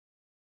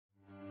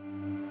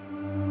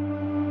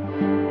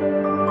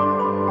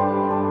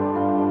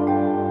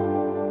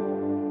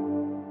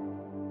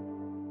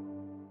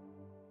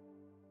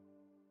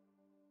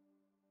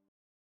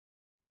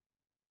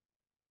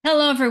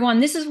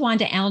everyone. This is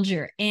Wanda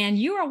Alger, and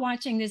you are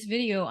watching this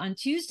video on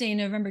Tuesday,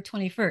 November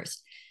 21st.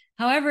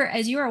 However,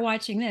 as you are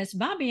watching this,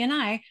 Bobby and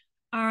I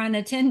are on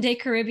a 10-day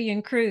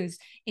Caribbean cruise,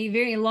 a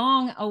very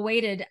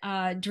long-awaited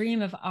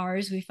dream of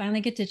ours. We finally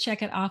get to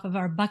check it off of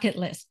our bucket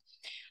list.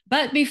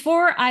 But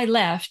before I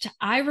left,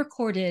 I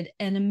recorded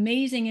an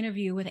amazing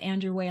interview with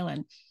Andrew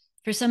WHALEN.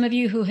 For some of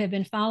you who have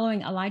been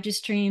following Elijah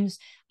Streams,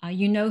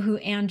 you know who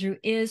Andrew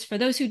is. For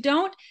those who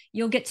don't,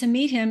 you'll get to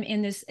meet him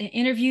in this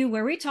interview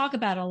where we talk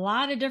about a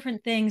lot of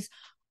different things,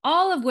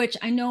 all of which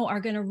I know are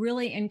going to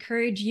really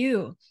encourage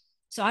you.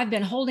 So I've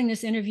been holding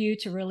this interview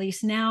to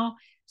release now.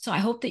 So I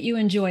hope that you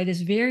enjoy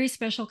this very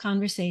special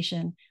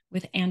conversation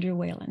with Andrew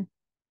WHALEN.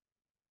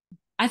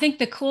 I think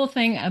the cool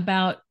thing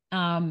about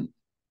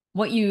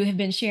what you have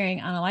been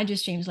sharing on Elijah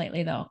Streams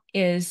lately, though,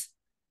 is,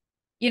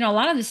 a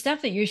lot of the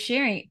stuff that you're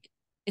sharing,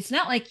 it's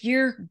not like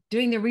you're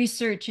doing the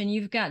research and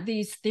you've got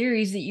these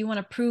theories that you want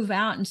to prove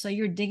out. And so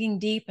you're digging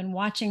deep and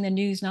watching the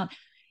news. Now,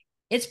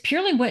 it's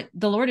purely what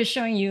the Lord is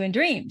showing you in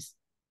dreams.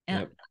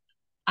 And yep.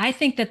 I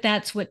think that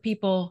that's what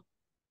people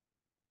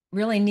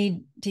really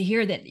need to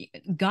hear, that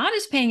God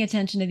is paying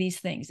attention to these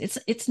things.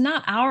 It's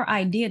not our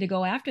idea to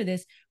go after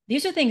this.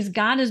 These are things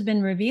God has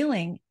been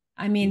revealing.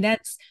 I mean,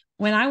 that's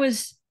when I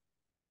was,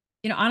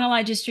 on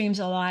Elijah Streams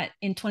a lot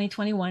in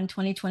 2021,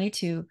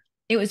 2022.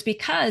 It was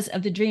because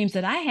of the dreams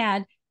that I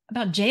had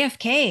about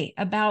JFK,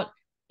 about,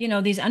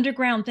 these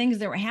underground things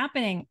that were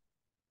happening.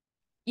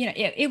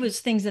 It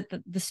was things that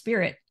the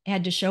Spirit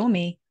had to show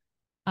me.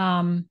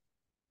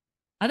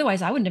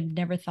 Otherwise, I wouldn't have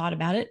never thought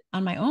about it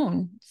on my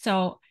own.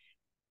 So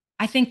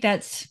I think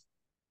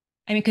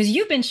because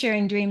you've been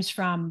sharing dreams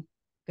from,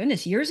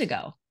 goodness, years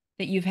ago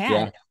that you've had.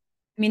 Yeah.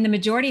 I mean, the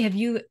majority, have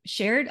you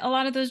shared a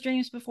lot of those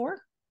dreams before?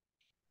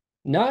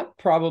 Not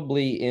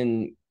probably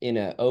in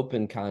an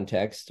open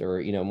context,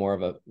 or more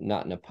of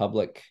not in a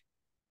public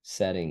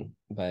setting,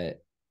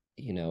 but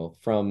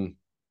from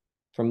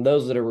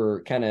those that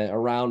were kind of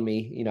around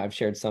me, I've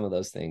shared some of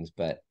those things,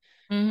 but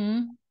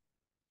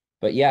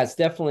yeah, it's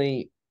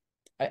definitely,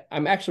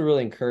 I'm actually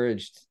really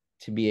encouraged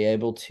to be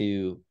able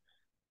to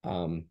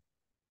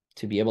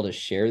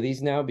share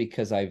these now,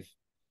 because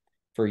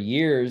for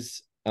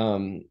years,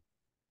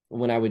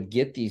 when I would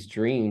get these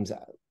dreams,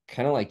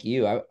 kind of like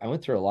you, I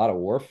went through a lot of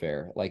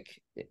warfare, like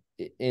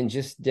in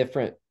just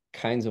different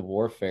kinds of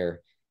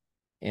warfare.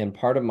 And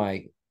part of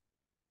my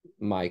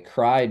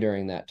cry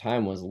during that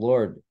time was,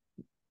 Lord,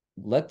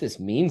 let this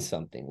mean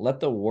something. Let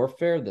the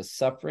warfare, the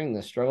suffering,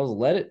 the struggles,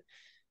 let it,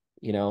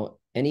 and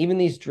even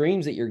these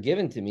dreams that you're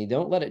giving to me,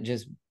 don't let it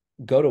just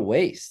go to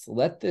waste.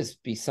 Let this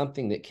be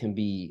something that can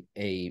be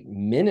a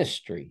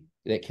ministry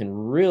that can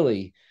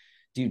really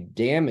do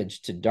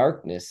damage to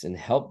darkness and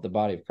help the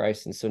body of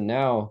Christ. And so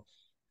now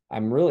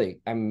I'm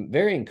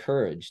very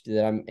encouraged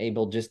that I'm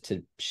able just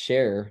to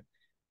share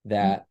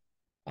that,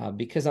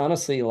 because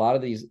honestly, a lot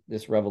of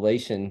this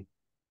revelation,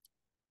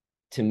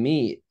 to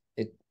me,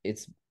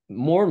 it's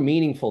more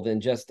meaningful than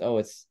just,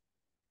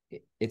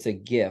 it's a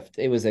gift.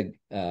 It was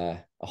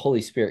a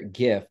Holy Spirit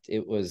gift.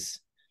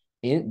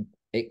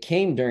 It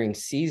came during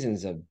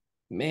seasons of,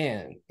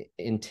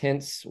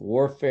 intense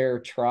warfare,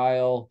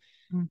 trial.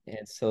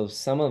 And so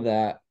some of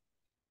that,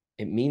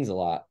 it means a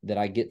lot that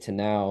I get to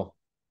now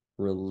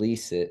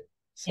release it.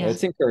 So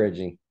it's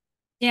encouraging.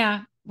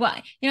 Yeah. Well,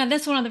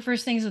 that's one of the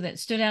first things that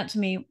stood out to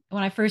me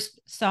when I first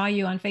saw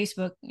you on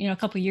Facebook, a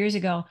couple of years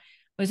ago,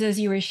 was as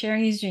you were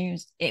sharing these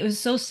dreams. It was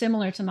so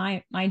similar to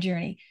my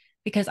journey,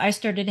 because I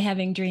started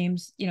having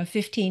dreams,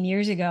 15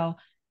 years ago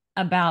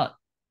about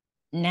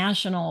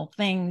national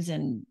things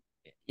and,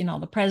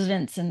 the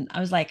presidents. And I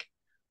was like,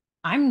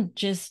 I'm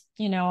just,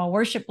 a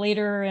worship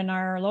leader in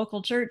our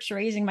local church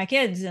raising my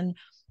kids. And,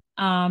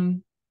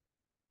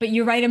 but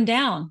you write them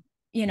down,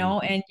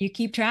 and you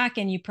keep track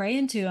and you pray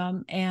into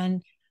them.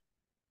 And,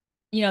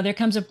 there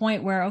comes a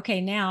point where,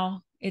 okay,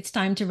 now it's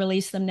time to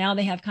release them. Now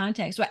they have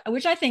context,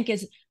 which I think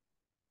is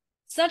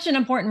such an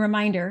important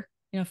reminder,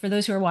 for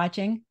those who are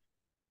watching,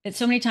 that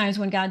so many times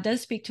when God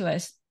does speak to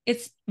us,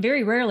 it's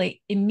very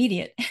rarely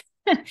immediate.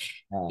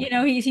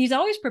 He's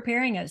always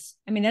preparing us.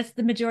 I mean, that's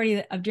the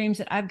majority of dreams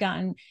that I've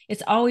gotten.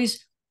 It's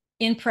always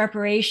in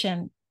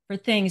preparation for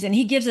things, and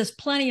he gives us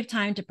plenty of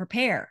time to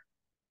prepare.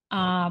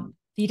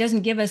 He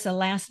doesn't give us a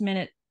last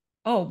minute,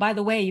 oh, by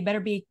the way, you better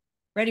be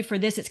ready for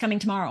this. It's coming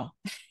tomorrow.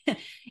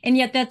 And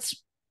yet that's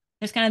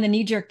kind of the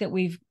knee jerk that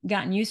we've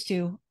gotten used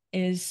to,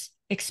 is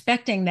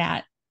expecting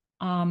that.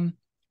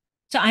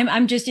 So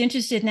I'm just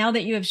interested, now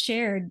that you have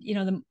shared,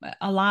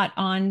 a lot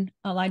on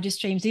Elijah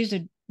Streams. These are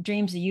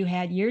dreams that you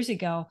had years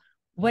ago.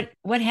 What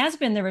has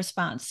been the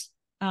response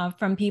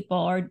from people,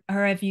 or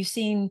have you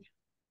seen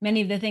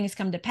many of the things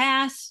come to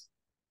pass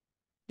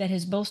that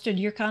has bolstered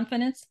your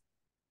confidence?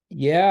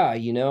 Yeah,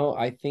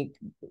 I think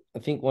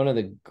one of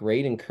the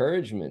great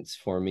encouragements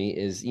for me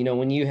is,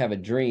 when you have a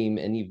dream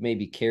and you've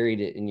maybe carried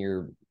it in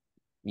your,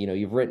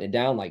 you've written it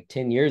down like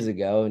 10 years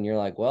ago, and you're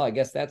like, well, I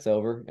guess that's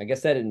over. I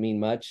guess that didn't mean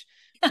much.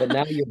 But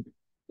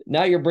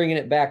now you're bringing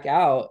it back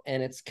out,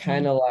 and it's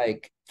kind of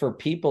like, for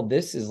people,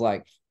 this is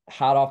like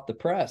hot off the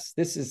press.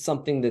 This is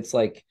something that's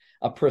like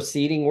a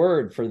preceding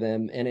word for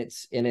them. And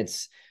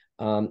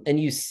and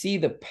you see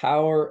the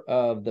power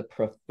of the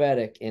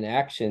prophetic in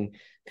action,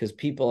 because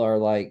people are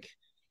like,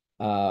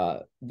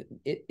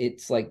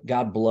 it's like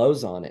God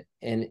blows on it,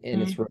 and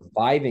it's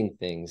reviving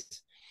things.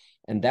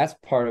 And that's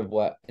part of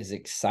what is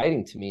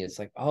exciting to me. It's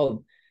like,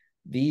 oh,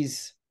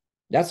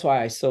 that's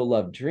why I so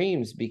love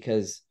dreams,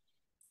 because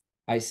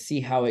I see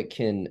how it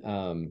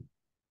can,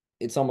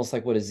 it's almost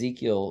like what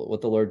the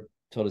Lord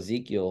told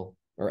Ezekiel,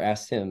 or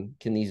asked him,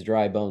 can these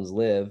dry bones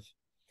live?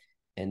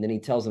 And then he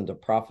tells him to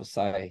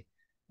prophesy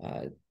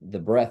the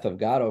breath of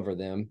God over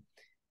them.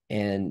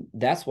 And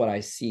that's what I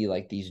see.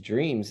 Like, these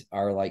dreams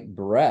are like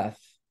breath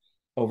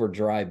over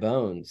dry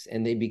bones,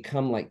 and they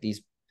become like the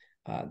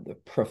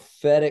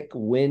prophetic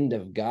wind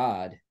of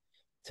God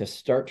to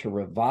start to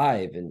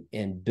revive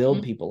and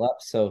build people up.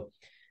 So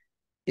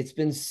it's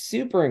been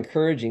super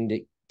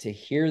encouraging to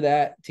hear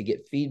that, to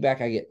get feedback.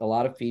 I get a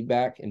lot of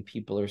feedback, and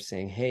people are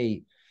saying,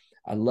 hey,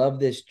 I love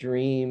this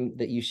dream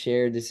that you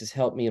shared. This has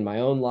helped me in my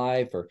own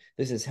life, or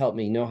this has helped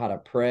me know how to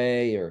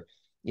pray, or,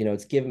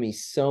 it's given me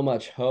so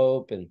much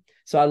hope. And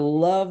so I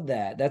love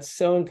that. That's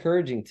so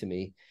encouraging to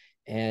me.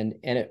 And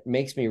it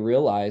makes me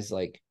realize,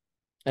 like,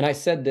 and I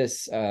said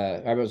this,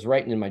 I was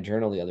writing in my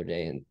journal the other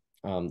day, and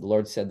the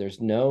Lord said,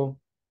 there's no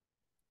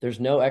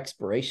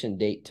expiration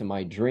date to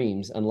my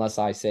dreams unless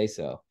I say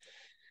so.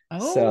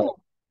 Oh.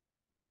 So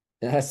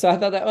I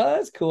thought that, well,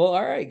 that's cool.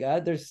 All right,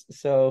 God. And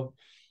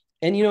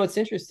it's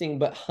interesting,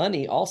 but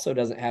honey also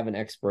doesn't have an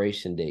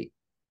expiration date.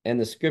 And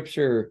the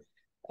scripture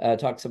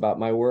talks about,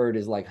 my word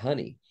is like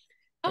honey.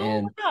 Oh,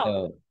 And wow.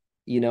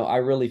 so, I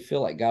really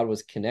feel like God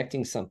was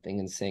connecting something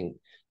and saying,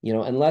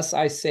 unless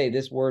I say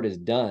this word is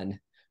done,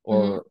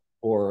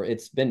 or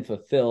it's been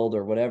fulfilled,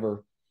 or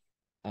whatever,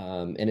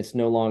 and it's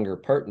no longer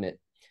pertinent,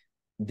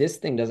 this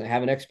thing doesn't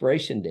have an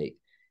expiration date.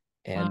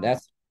 And Wow.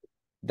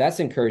 that's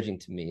encouraging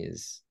to me.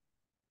 Is,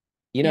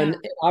 Yeah. and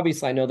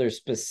obviously I know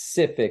there's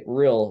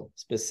real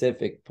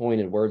specific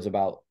pointed words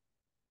about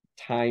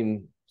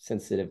time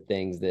sensitive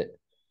things that,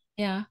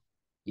 Yeah.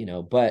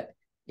 but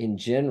in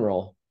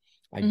general,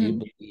 I do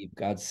believe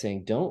God's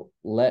saying, don't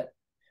let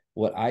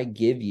what I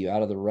give you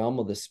out of the realm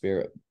of the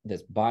spirit,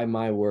 that's by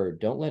my word,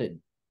 don't let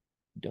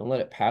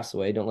it pass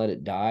away. Don't let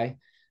it die.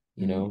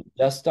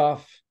 Dust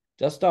off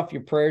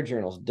your prayer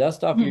journals,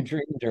 dust off your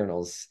dream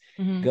journals,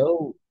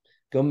 go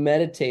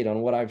meditate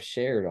on what I've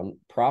shared, on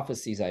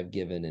prophecies I've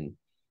given. And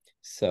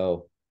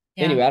so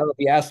anyway, I don't know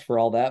if you asked for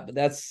all that, but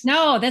that's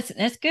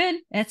good.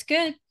 That's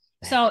good.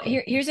 So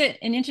here's an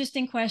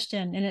interesting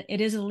question, and it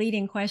is a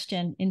leading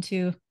question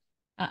into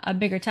a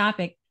bigger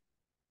topic,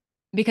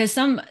 because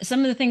some of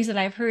the things that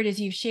I've heard as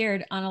you've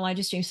shared on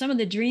Elijah's dream, some of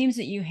the dreams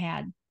that you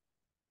had,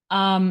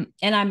 and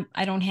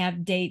I don't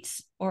have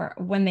dates or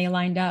when they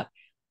lined up,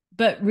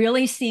 but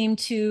really seem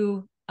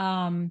to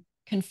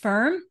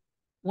confirm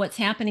what's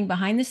happening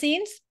behind the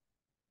scenes.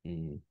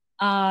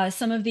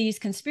 Some of these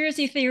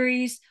conspiracy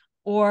theories,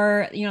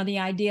 or the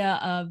idea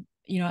of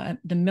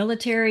the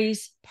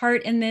military's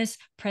part in this,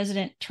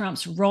 President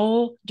Trump's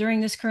role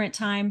during this current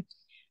time.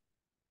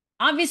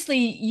 Obviously,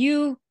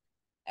 you,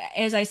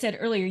 as I said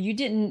earlier, you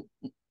didn't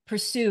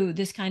pursue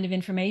this kind of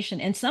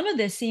information, and some of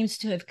this seems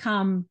to have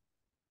come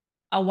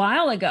a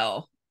while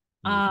ago.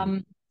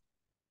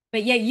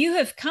 But yet you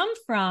have come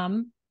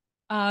from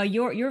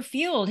your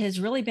field has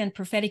really been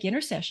prophetic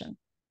intercession.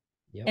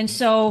 Yep. And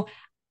so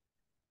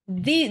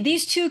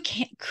these two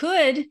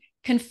could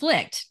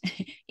conflict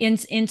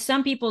in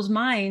some people's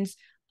minds,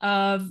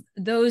 of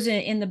those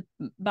in the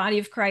body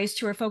of Christ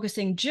who are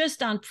focusing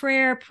just on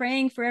prayer,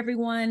 praying for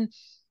everyone,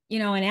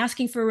 and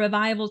asking for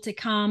revival to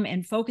come,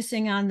 and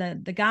focusing on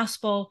the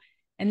gospel.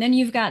 And then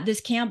you've got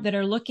this camp that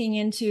are looking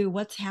into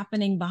what's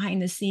happening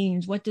behind the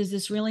scenes. What does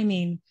this really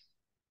mean?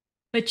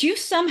 But you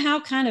somehow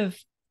kind of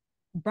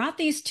brought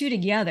these two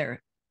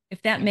together,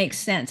 if that makes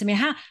sense. I mean,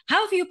 how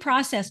have you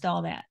processed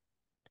all that?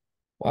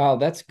 Wow,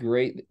 that's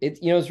great.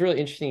 It's really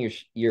interesting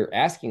you're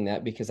asking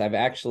that, because I've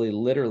actually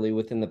literally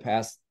within the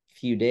past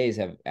few days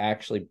have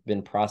actually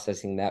been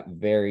processing that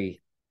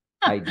very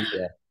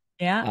idea.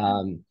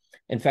 Yeah.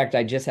 In fact,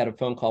 I just had a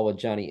phone call with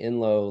Johnny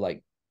Enlow,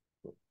 like,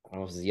 I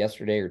don't know if it was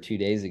yesterday or 2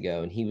 days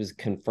ago, and he was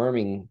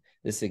confirming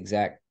this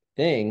exact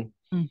thing.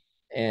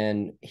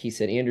 And he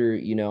said, Andrew,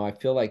 I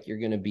feel like you're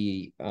going to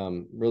be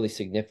really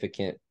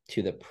significant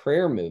to the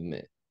prayer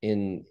movement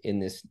in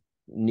this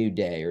new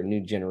day or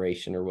new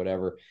generation or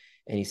whatever.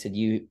 And he said,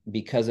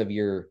 because of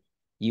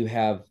you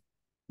have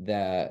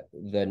the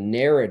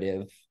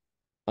narrative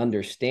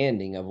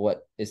understanding of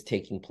what is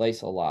taking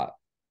place a lot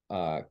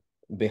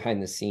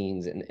behind the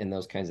scenes and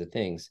those kinds of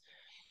things.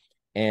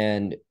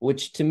 And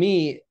which to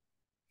me,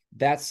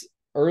 that's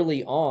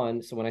early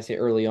on. So when I say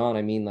early on,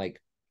 I mean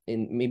like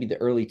in maybe the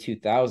early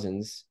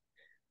 2000s,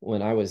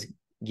 when I was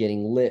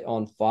getting lit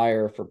on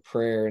fire for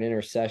prayer and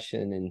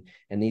intercession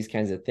and these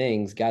kinds of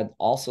things, God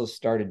also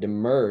started to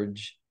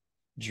merge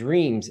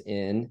dreams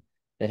in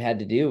that had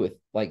to do with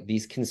like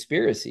these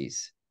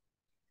conspiracies.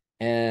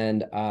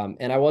 And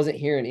I wasn't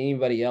hearing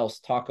anybody else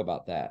talk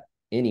about that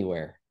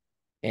anywhere.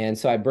 And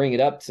so I bring it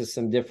up to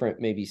some different,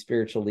 maybe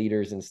spiritual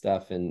leaders and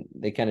stuff. And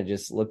they kind of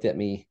just looked at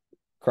me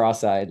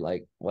cross-eyed,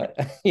 like, what?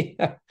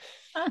 Yeah.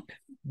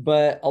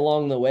 But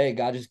along the way,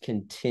 God just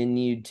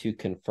continued to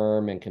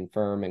confirm and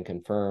confirm and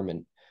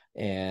confirm.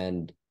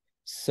 And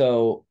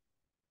so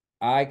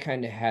I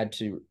kind of had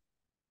to,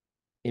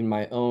 in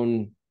my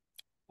own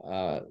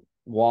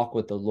walk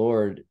with the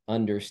Lord,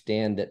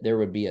 understand that there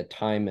would be a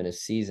time and a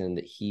season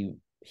that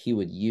he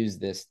would use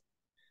these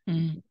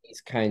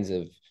kinds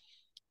of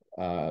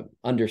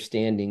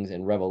understandings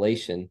and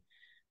revelation.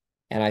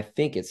 And I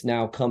think it's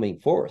now coming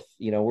forth.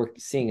 We're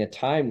seeing a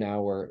time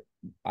now where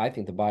I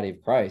think the body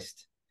of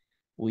Christ,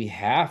 we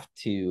have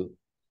to,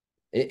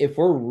 if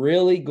we're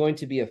really going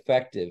to be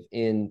effective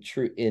in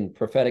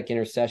prophetic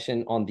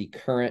intercession on the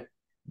current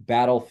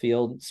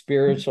battlefield,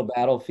 spiritual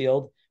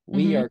battlefield,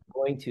 we are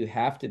going to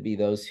have to be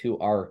those who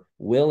are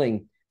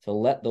willing to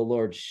let the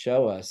Lord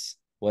show us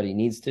what he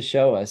needs to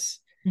show us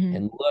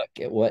and look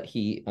at what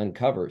he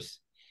uncovers.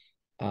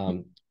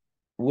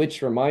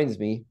 Which reminds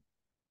me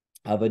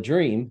of a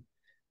dream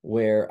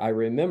where I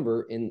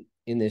remember in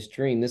this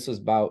dream, this was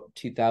about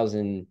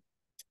 2000,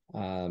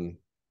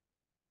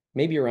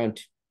 maybe around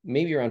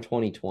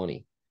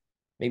 2020,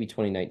 maybe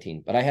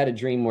 2019. But I had a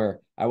dream where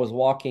I was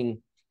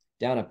walking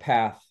down a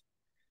path,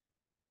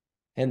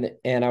 and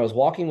I was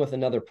walking with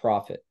another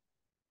prophet,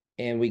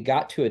 and we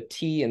got to a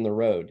T in the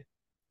road,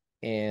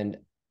 and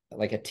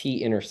like a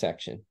T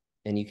intersection,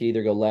 and you could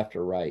either go left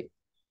or right.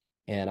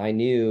 And I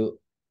knew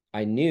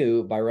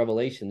by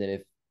revelation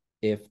that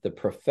if the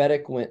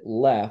prophetic went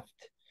left,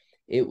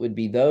 it would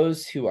be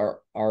those who are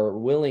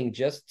willing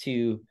just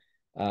to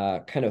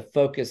kind of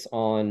focus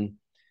on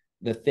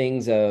the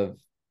things of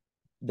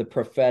the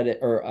prophetic,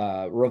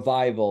 or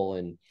revival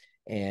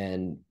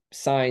and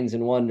signs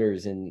and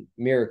wonders and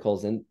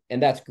miracles, and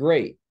that's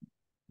great.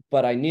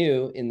 But I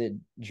knew in the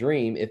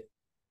dream, if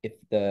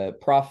the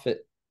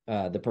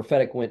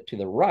prophetic went to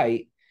the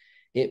right,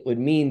 it would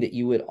mean that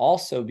you would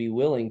also be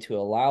willing to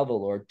allow the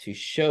Lord to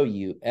show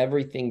you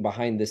everything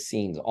behind the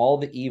scenes, all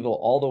the evil,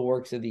 all the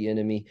works of the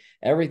enemy,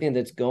 everything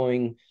that's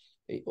going,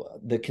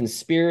 the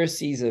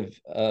conspiracies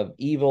of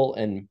evil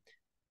and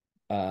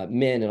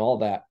men and all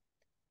that.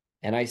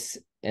 And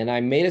I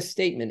made a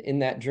statement in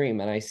that dream,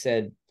 and I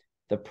said,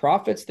 the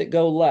prophets that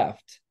go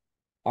left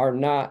are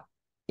not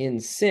in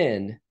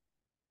sin,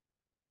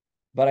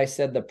 but I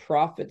said the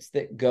prophets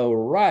that go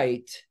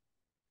right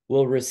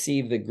will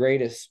receive the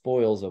greatest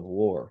spoils of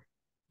war.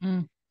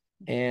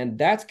 And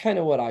that's kind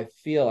of what I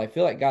feel. I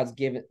feel like God's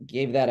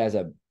gave that as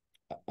a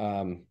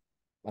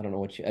I don't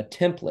know a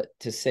template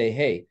to say,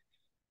 hey,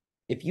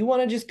 if you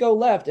want to just go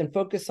left and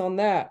focus on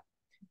that,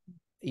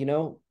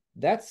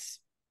 that's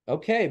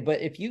okay.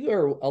 But if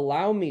you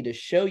allow me to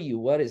show you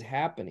what is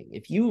happening,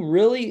 if you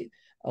really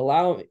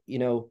allow,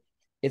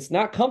 it's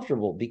not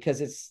comfortable because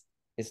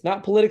it's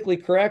not politically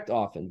correct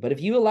often, but if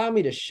you allow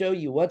me to show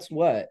you what's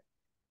what,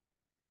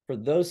 for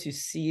those who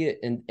see it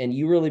and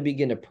you really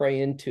begin to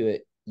pray into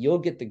it, you'll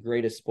get the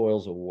greatest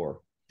spoils of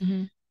war.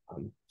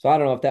 So I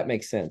don't know if that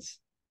makes sense.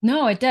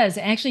 No, it does.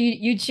 Actually,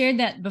 you'd shared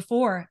that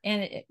before,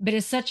 but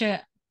it's such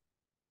a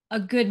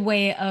good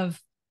way of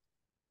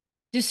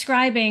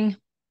describing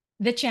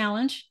the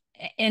challenge.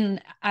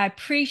 And I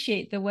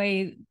appreciate the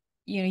way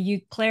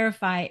you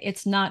clarify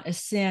it's not a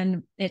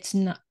sin. It's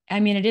not,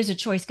 it is a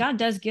choice. God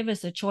does give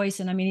us a choice,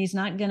 and he's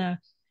not gonna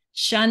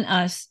shun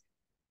us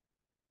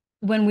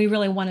when we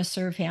really want to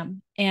serve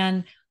him.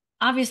 And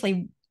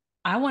obviously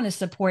I want to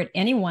support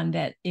anyone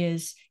that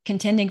is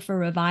contending for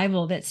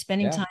revival, that's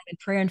spending time in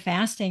prayer and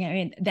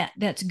fasting.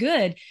 That's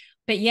good.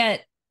 But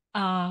yet,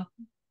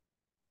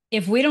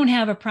 if we don't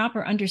have a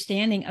proper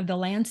understanding of the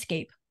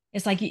landscape,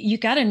 it's like you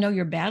got to know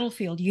your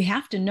battlefield. You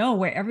have to know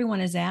where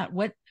everyone is at,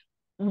 what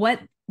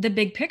the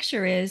big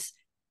picture is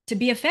to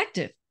be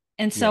effective.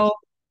 And so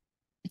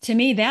to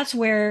me, that's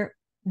where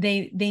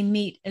they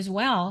meet as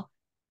well.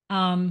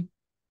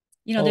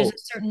 There's a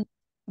certain,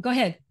 go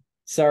ahead.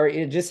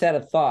 Sorry, I just had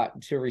a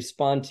thought to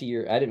respond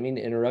to I didn't mean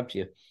to interrupt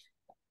you.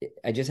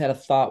 I just had a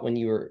thought when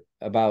you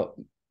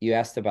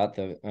asked about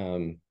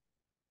the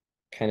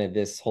kind of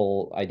this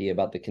whole idea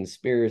about the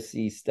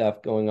conspiracy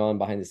stuff going on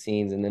behind the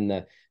scenes, and then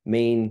the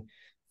main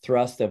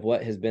thrust of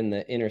what has been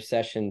the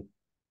intercession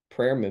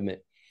prayer movement.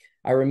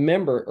 I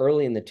remember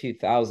early in the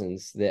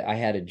 2000s that I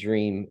had a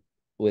dream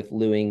with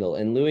Lou Engle.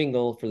 And Lou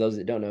Engle, for those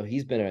that don't know,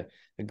 he's been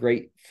a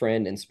great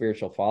friend and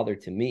spiritual father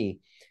to me.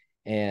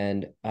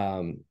 And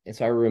so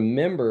I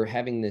remember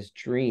having this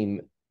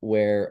dream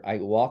where I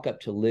walk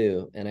up to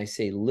Lou and I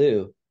say,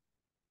 Lou,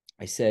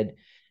 I said,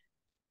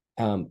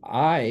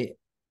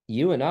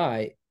 you and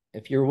I,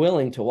 if you're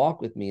willing to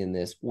walk with me in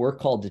this, we're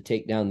called to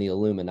take down the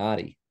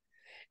Illuminati.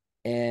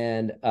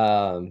 And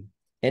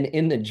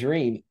in the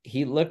dream,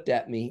 he looked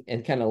at me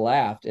and kind of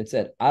laughed and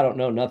said, I don't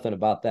know nothing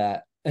about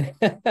that.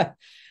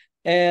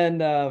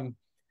 And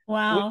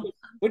wow,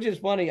 which is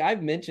funny.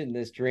 I've mentioned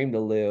this dream to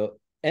Lou,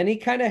 and he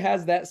kind of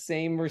has that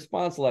same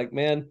response, like,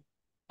 man,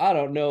 I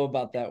don't know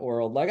about that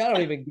world. Like, I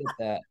don't even get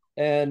that.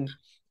 And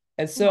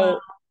so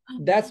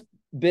that's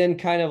been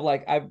kind of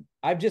like,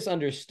 I've just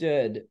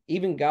understood,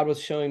 even God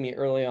was showing me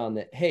early on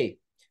that, hey,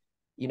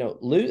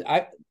 Lou,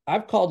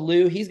 I've called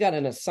Lou, he's got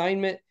an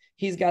assignment,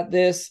 he's got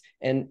this,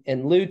 and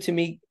Lou to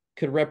me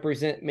could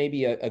represent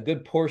maybe a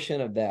good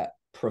portion of that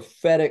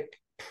prophetic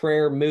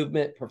prayer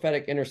movement,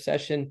 prophetic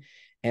intercession,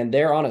 and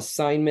they're on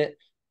assignment.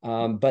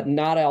 But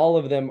not all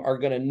of them are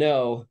going to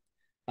know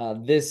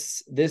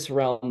this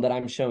realm that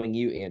I'm showing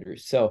you, Andrew.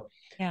 So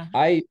Yeah.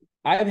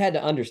 I've had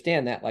to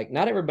understand that, like,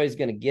 not everybody's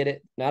going to get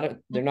it.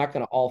 They're not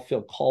going to all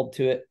feel called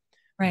to it.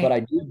 Right. But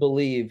I do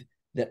believe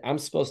that I'm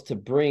supposed to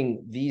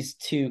bring these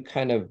two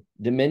kind of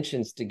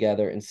dimensions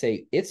together and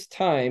say, it's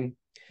time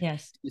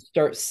Yes. to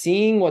start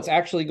seeing what's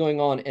actually going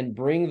on and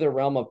bring the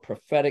realm of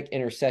prophetic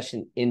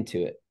intercession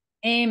into it.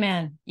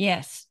 Amen.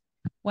 Yes.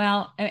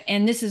 Well,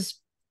 and this is,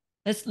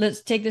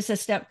 let's take this a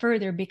step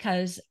further,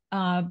 because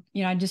I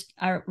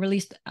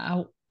released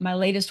my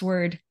latest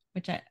word,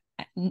 which I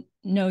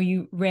know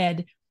you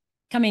read,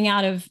 coming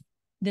out of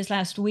this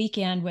last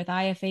weekend with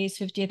IFA's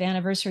 50th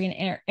anniversary,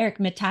 and Eric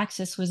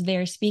Metaxas was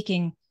there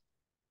speaking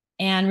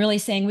and really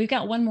saying, we've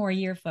got one more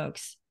year,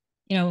 folks,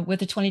 with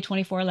the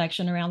 2024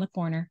 election around the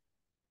corner.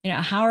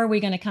 How are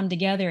we going to come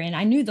together? And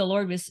I knew the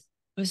Lord was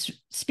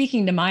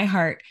speaking to my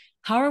heart.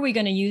 How are we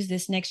going to use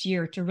this next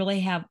year to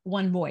really have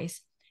one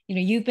voice?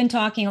 You've been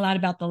talking a lot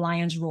about the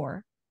lion's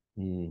roar,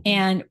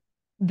 and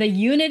the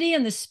unity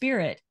in the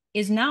spirit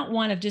is not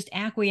one of just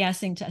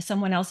acquiescing to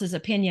someone else's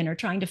opinion or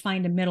trying to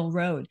find a middle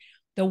road.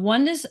 The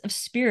oneness of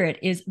spirit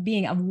is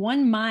being of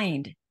one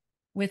mind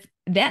with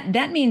that.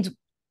 That means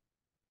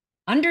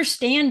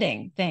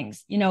understanding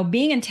things,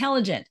 being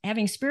intelligent,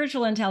 having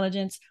spiritual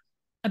intelligence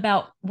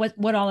about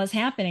what all is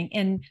happening.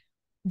 And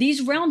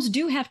these realms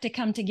do have to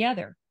come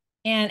together.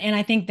 And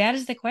I think that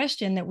is the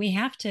question that we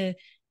have to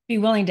be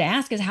willing to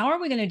ask, is how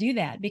are we going to do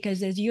that?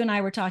 Because as you and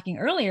I were talking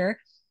earlier,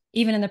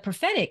 even in the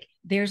prophetic,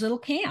 there's little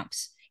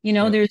camps,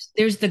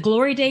 there's the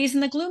glory days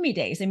and the gloomy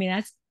days. I mean,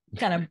 that's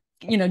kind of,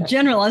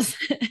 generalized,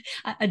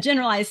 a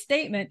generalized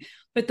statement,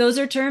 but those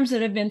are terms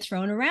that have been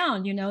thrown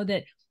around,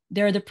 that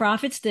there are the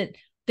prophets that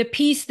the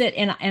peace that,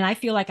 and I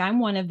feel like I'm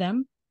one of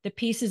them, the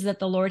pieces that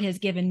the Lord has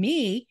given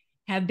me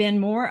have been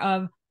more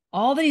of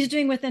all that he's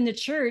doing within the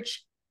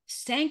church,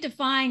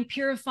 sanctifying,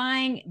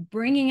 purifying,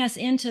 bringing us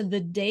into the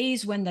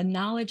days when the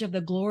knowledge of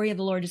the glory of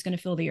the Lord is going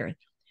to fill the earth.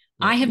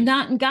 Yeah. I have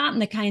not gotten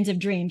the kinds of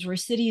dreams where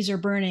cities are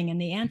burning and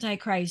the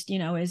Antichrist,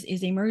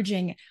 is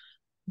emerging.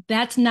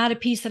 That's not a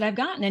piece that I've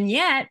gotten. And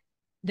yet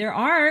there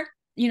are,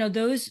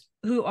 those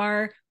who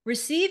are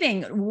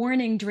receiving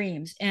warning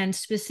dreams and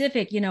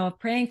specific, of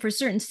praying for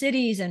certain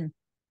cities and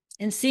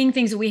seeing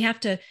things that we have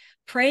to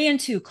pray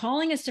into,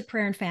 calling us to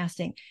prayer and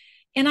fasting.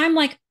 And I'm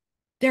like,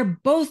 they're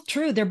both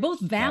true. They're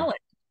both valid,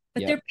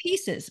 but they're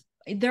pieces.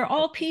 They're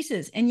all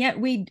pieces. And yet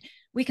we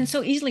can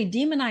so easily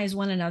demonize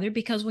one another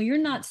because, well, you're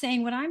not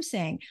saying what I'm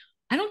saying.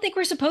 I don't think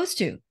we're supposed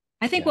to.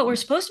 I think what we're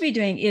supposed to be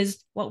doing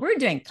is what we're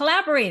doing,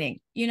 collaborating,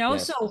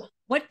 So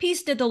what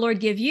piece did the Lord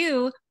give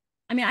you?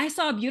 I mean, I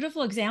saw a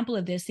beautiful example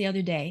of this the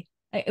other day.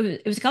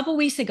 It was a couple of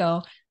weeks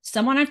ago.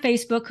 Someone on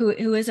Facebook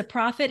who is a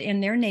prophet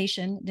in their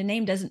nation, the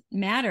name doesn't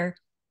matter,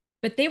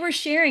 but they were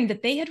sharing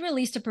that they had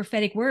released a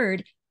prophetic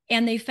word,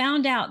 and they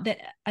found out that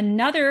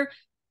another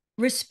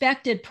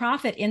respected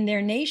prophet in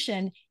their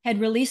nation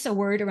had released a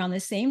word around the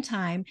same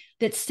time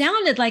that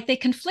sounded like they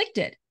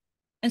conflicted.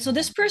 And so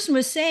this person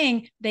was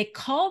saying they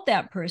called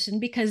that person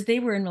because they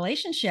were in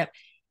relationship,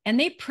 and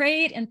they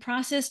prayed and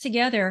processed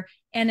together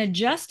and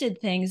adjusted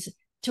things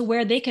to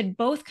where they could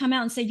both come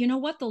out and say, you know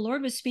what, the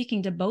Lord was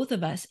speaking to both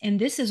of us, and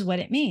this is what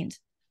it means.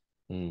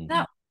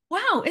 Now,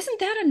 wow, isn't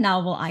that a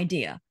novel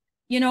idea?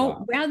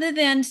 Rather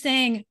than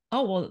saying,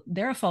 oh, well,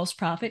 they're a false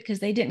prophet because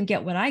they didn't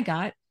get what I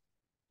got.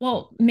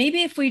 Well,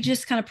 maybe if we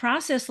just kind of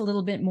process a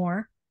little bit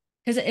more,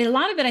 because a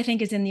lot of it, I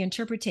think, is in the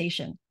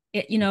interpretation.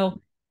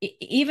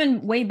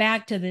 Even way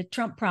back to the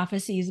Trump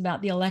prophecies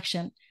about the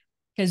election,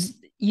 because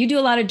you do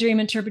a lot of dream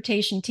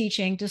interpretation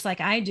teaching, just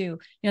like I do.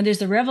 There's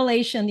the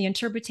revelation, the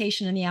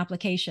interpretation, and the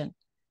application.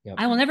 Yep.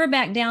 I will never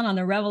back down on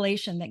the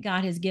revelation that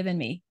God has given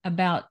me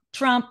about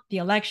Trump, the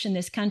election,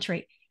 this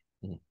country.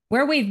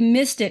 Where we've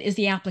missed it is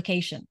the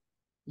application.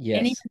 Yes.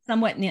 And even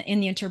somewhat in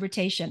the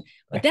interpretation.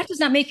 But that does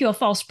not make you a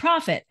false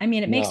prophet. I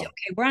mean, it makes you,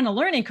 okay, we're on a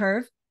learning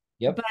curve.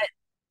 Yep. But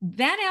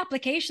that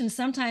application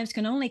sometimes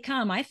can only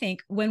come, I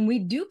think, when we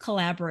do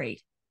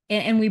collaborate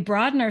and we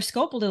broaden our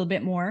scope a little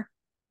bit more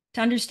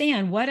to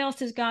understand what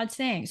else is God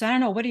saying. So I don't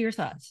know. What are your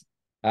thoughts?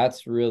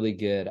 That's really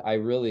good. I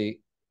really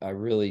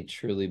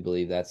truly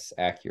believe that's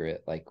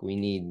accurate. Like, we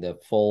need the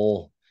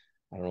full,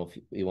 I don't know if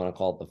you want to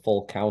call it the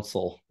full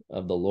counsel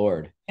of the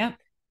Lord. Yeah.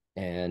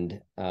 And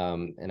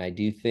I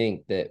do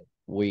think that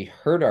we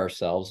hurt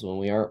ourselves when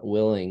we aren't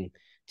willing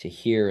to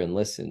hear and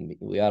listen.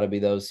 We ought to be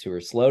those who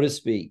are slow to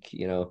speak,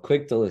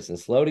 quick to listen,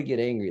 slow to get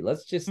angry.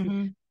 Let's just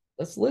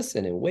let's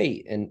listen and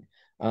wait. And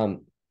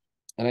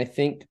I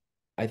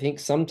think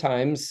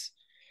sometimes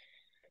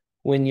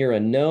when you're a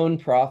known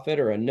prophet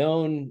or a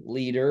known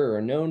leader or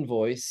a known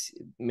voice,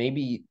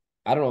 maybe,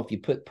 I don't know if you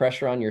put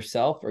pressure on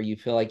yourself or you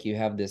feel like you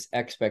have this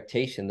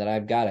expectation that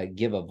I've got to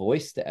give a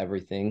voice to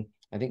everything.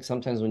 I think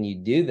sometimes when you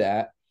do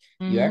that,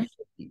 you Mm-hmm.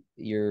 actually,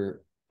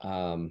 you're,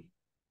 I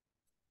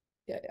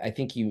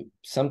think you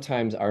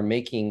sometimes are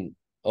making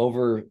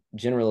over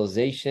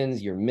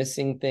generalizations. You're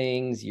missing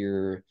things.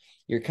 You're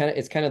kind of,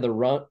 it's kind of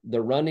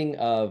the running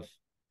of,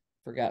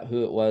 forgot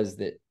who it was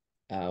that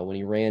when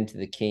he ran to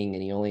the king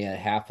and he only had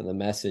half of the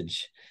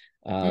message,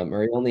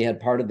 or he only had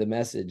part of the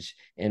message,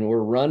 and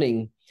we're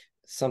running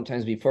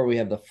sometimes before we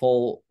have the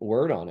full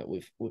word on it,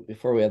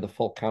 before we have the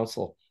full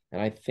counsel.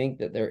 And I think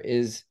that there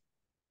is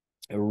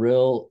a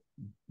real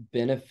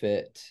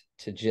benefit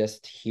to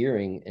just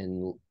hearing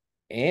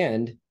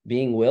and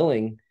being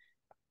willing.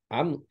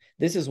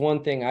 This is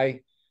one thing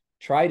I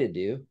try to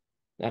do,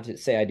 not to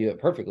say I do it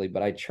perfectly,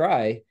 but I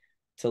try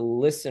to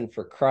listen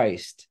for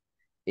Christ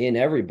in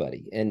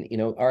everybody. And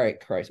all right,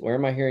 Christ, where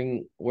am I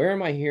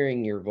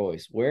hearing your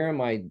voice? Where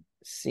am I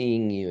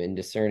seeing you and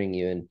discerning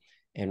you,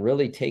 and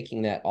really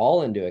taking that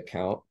all into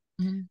account.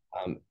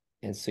 Mm-hmm.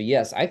 And so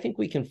yes, I think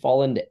we can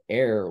fall into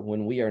error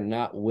when we are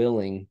not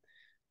willing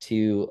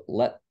to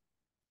let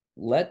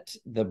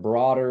the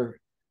broader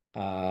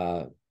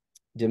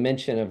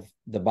dimension of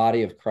the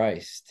body of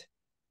Christ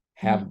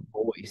have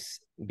voice,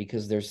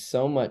 because there's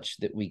so much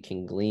that we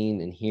can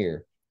glean and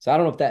hear. So I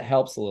don't know if that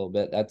helps a little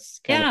bit.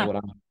 That's kind of Yeah. what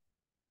I'm.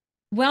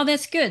 Well,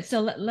 that's good.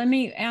 So let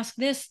me ask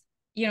this,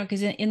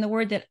 because in the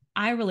word that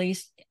I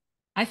released,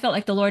 I felt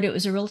like the Lord, it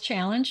was a real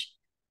challenge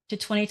to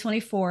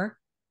 2024,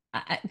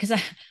 because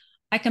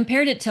I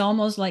compared it to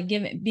almost like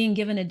being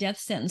given a death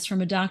sentence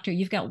from a doctor.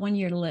 You've got 1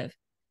 year to live.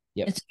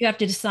 Yep. And so you have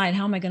to decide,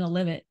 how am I going to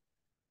live it?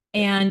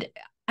 Yep. And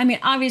I mean,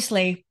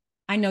 obviously,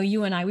 I know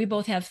you and I, we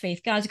both have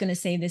faith. God's going to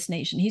save this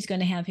nation. He's going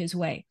to have his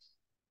way.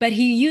 But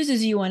he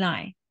uses you and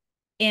I,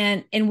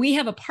 and we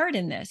have a part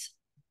in this.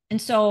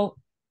 And so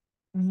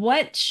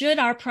what should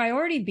our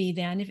priority be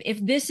then,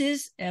 if this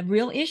is a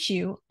real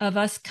issue of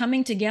us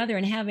coming together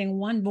and having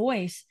one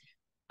voice?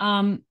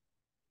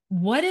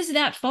 What is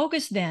that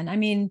focus then? I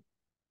mean,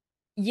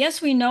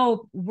 yes, we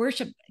know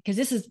worship,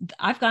 because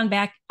I've gotten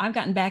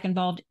back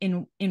involved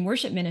in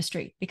worship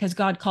ministry because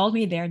God called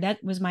me there.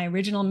 That was my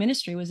original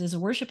ministry, was as a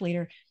worship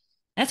leader.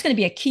 That's going to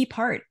be a key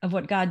part of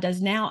what God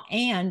does now,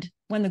 and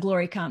when the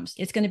glory comes,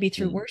 it's going to be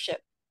through worship.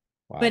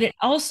 But Wow. it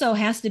also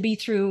has to be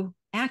through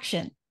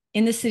action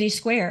in the city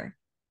square,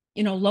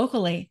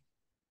 locally.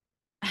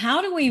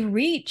 How do we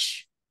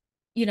reach,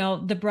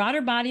 the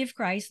broader body of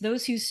Christ,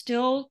 those who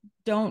still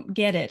don't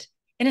get it,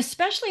 and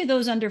especially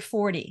those under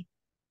 40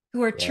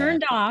 who are Yeah.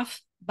 turned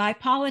off by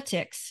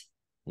politics?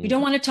 We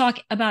don't want to talk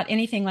about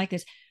anything like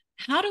this.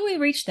 How do we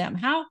reach them?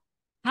 How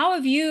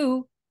have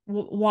you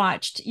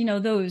watched,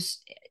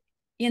 those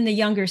in the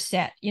younger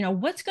set?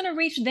 What's going to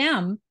reach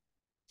them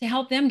to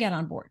help them get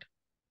on board?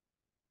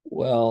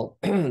 Well,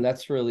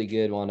 that's really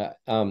good, Wanda.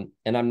 And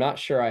I'm not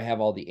sure I have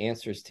all the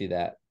answers to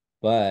that,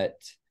 but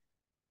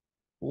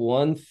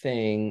one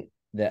thing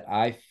that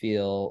I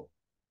feel,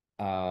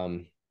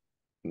 um,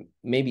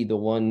 maybe the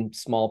one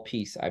small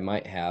piece I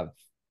might have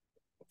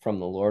from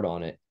the Lord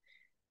on it,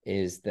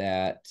 is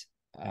that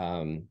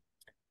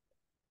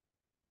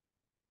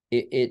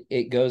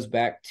it goes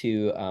back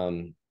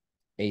to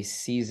a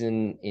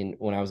season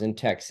when I was in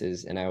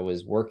Texas, and I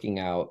was working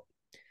out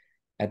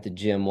at the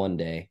gym one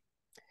day,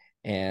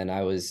 and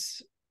I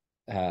was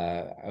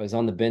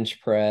on the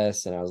bench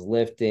press, and I was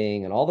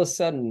lifting, and all of a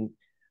sudden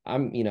I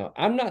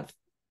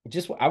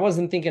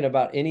wasn't thinking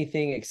about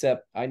anything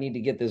except I need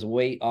to get this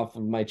weight off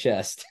of my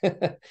chest.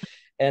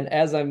 And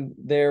as I'm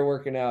there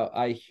working out,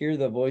 I hear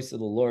the voice of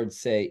the Lord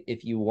say,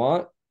 if you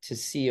want to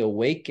see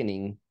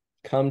awakening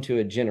come to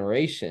a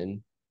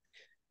generation,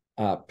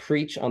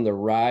 preach on the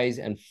rise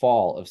and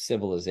fall of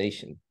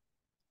civilization,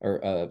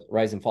 or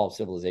rise and fall of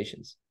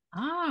civilizations.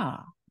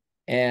 Ah.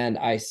 And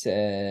I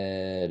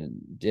said,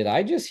 did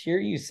I just hear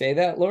you say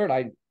that, Lord?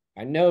 I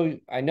know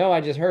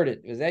I just heard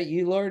it. Was that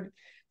you, Lord?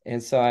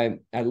 And so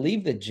I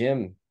leave the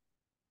gym,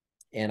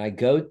 and I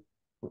go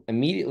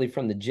immediately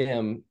from the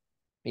gym.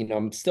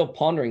 I'm still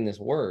pondering this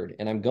word,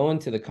 and I'm going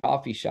to the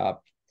coffee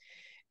shop.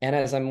 And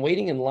as I'm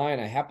waiting in line,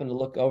 I happen to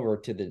look over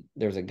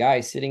there's a guy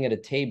sitting at a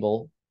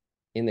table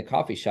in the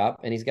coffee shop,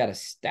 and he's got a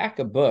stack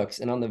of books.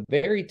 And on the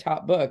very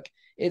top book,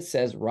 it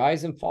says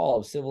Rise and Fall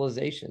of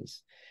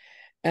Civilizations.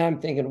 And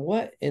I'm thinking,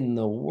 what in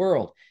the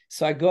world?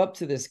 So I go up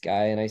to this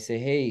guy and I say,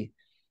 hey,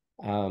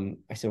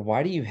 I said,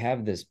 why do you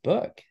have this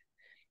book?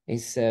 He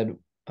said,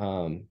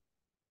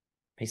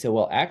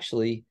 well,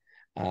 actually,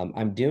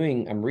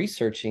 I'm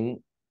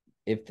researching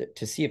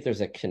to see if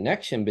there's a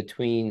connection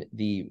between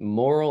the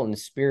moral and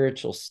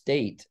spiritual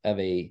state of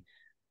a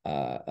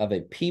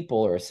people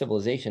or a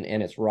civilization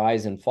and its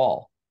rise and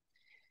fall.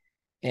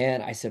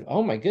 And I said,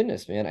 oh my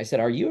goodness, man. I said,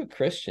 are you a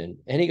Christian?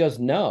 And he goes,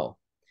 no.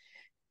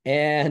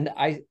 And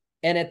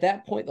at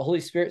that point, the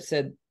Holy Spirit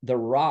said, the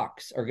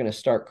rocks are going to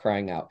start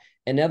crying out.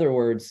 In other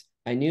words,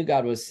 I knew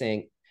God was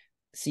saying,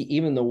 see,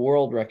 even the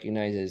world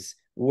recognizes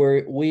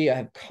we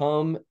have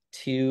come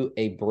to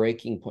a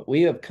breaking point.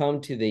 We have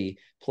come to the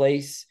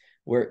place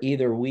where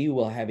either we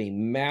will have a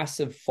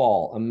massive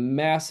fall, a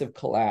massive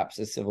collapse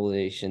of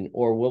civilization,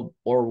 or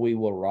we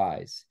will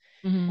rise.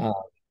 Mm-hmm.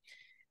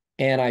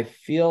 And I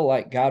feel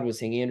like God was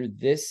saying, Andrew,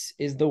 this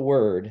is the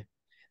word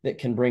that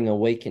can bring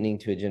awakening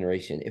to a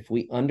generation. If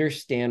we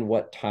understand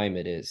what time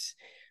it is,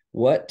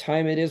 what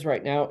time it is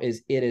right now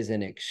is it is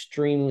an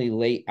extremely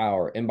late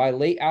hour. And by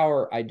late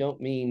hour, I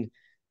don't mean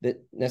that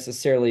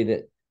necessarily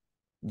that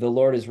the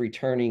Lord is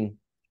returning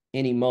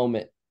any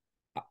moment.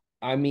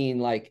 I mean,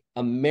 like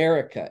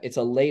America, it's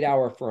a late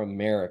hour for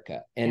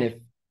America. And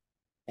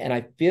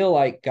I feel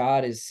like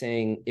God is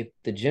saying, if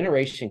the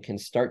generation can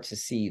start to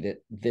see that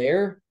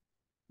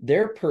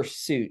their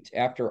pursuit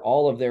after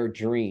all of their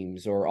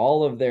dreams or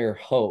all of their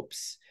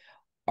hopes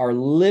are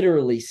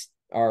literally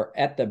are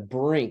at the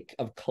brink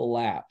of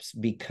collapse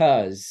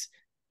because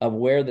of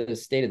where the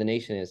state of the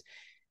nation is,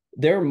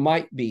 there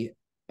might be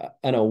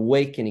an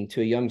awakening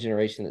to a young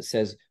generation that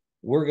says,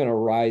 we're going to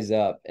rise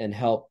up and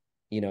help,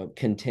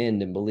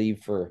 contend and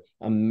believe for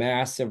a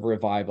massive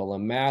revival, a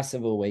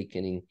massive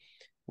awakening,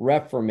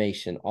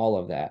 reformation, all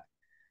of that.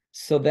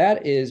 So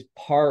that is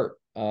part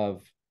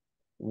of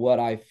what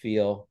I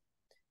feel.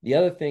 The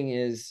other thing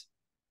is,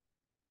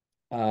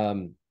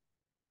 I've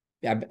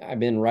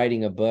been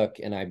writing a book,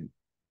 and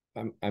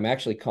I'm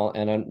actually calling,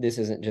 and this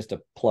isn't just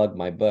to plug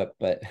my book,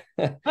 but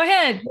go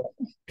ahead.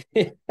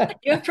 You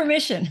have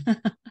permission.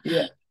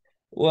 Yeah.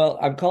 Well,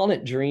 I'm calling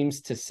it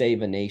Dreams to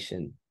Save a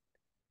Nation.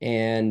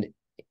 And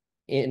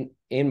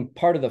in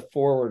part of the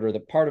forward, or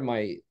the part of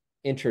my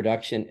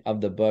introduction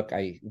of the book,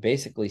 I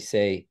basically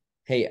say,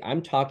 hey,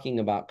 I'm talking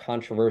about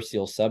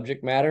controversial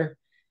subject matter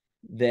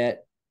that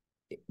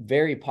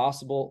very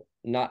possible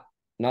not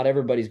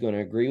everybody's going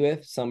to agree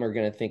with. Some are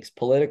going to think it's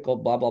political,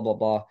 blah, blah, blah,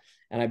 blah.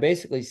 And I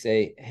basically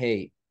say,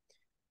 hey,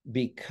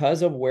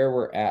 because of where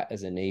we're at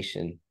as a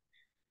nation,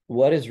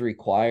 what is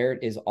required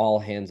is all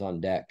hands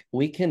on deck.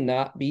 We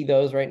cannot be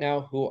those right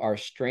now who are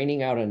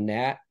straining out a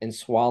gnat and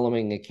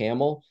swallowing a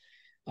camel.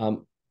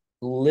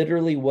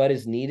 Literally, what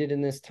is needed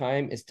in this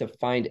time is to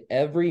find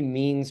every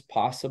means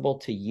possible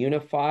to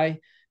unify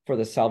for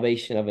the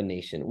salvation of a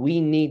nation.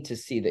 We need to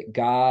see that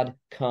God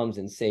comes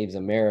and saves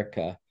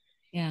America.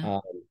 Yeah.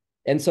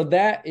 And so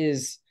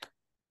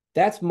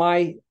that's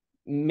my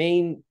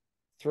main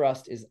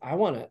thrust is I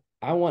want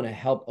to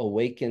help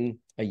awaken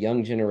a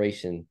young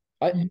generation,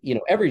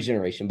 every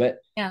generation, but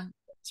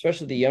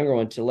especially the younger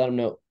one, to let them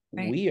know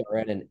we are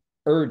at an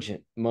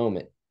urgent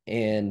moment,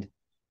 and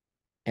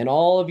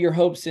all of your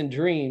hopes and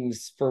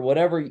dreams for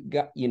whatever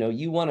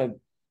you want to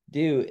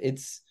do,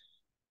 it's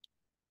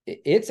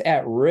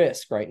at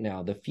risk right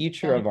now. The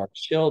future of our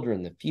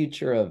children, the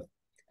future of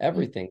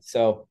everything.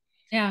 So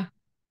and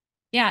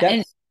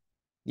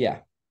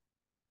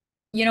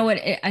you know what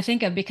I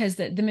think of, because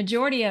the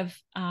majority of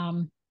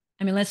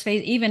let's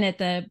face, even at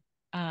the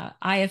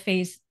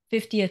IFA's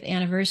 50th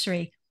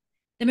anniversary,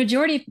 the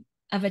majority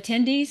of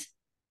attendees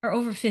are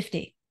over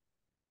 50.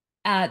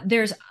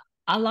 There's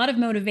a lot of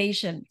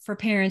motivation for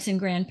parents and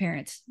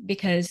grandparents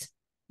because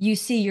you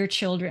see your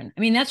children. I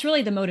mean, that's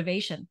really the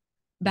motivation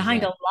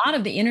behind a lot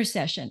of the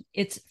intercession.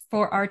 It's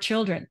for our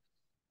children.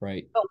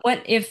 Right. But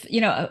what if,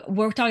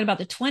 we're talking about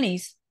the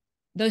 20s,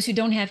 those who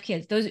don't have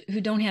kids, those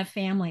who don't have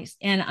families.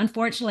 And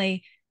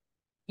unfortunately,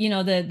 the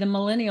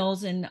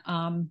millennials and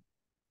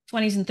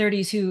 20s and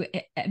 30s who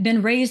have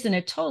been raised in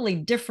a totally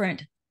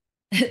different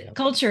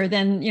culture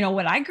than,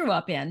 what I grew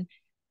up in.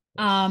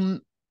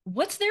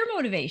 What's their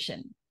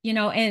motivation?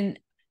 And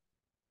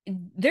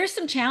there's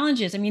some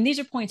challenges. I mean, these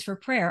are points for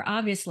prayer,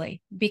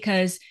 obviously,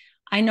 because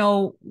I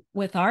know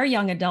with our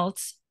young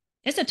adults,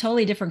 it's a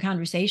totally different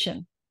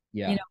conversation.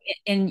 Yeah.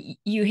 And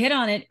you hit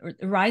on it,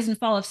 the rise and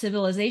fall of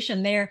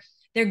civilization. They're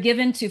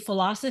given to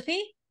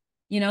philosophy,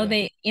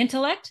 they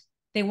intellect,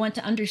 they want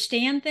to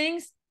understand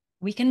things.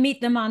 We can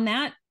meet them on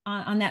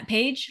that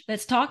page.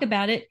 Let's talk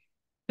about it.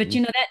 But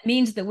that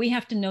means that we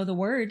have to know the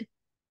word.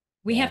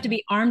 We have to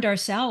be armed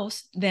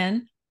ourselves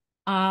then.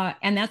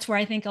 And that's where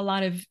I think a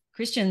lot of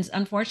Christians,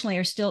 unfortunately,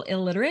 are still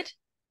illiterate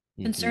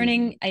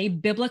concerning a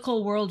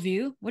biblical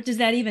worldview. What does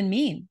that even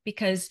mean?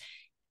 Because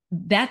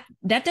that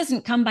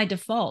doesn't come by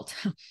default.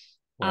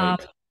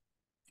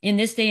 In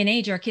this day and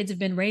age, our kids have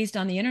been raised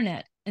on the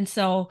internet. And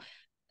so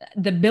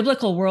the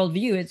biblical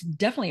worldview is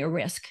definitely a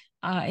risk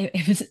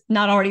if it's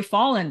not already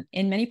fallen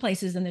in many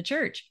places in the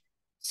church.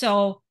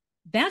 So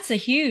that's a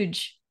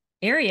huge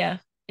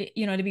area,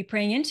 to be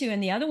praying into.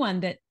 And the other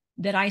one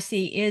that I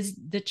see is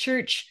the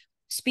church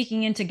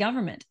speaking into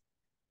government,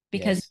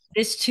 because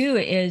this too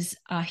is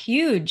a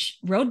huge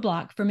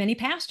roadblock for many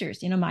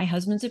pastors. My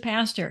husband's a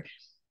pastor.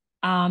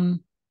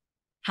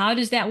 How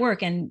does that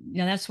work? And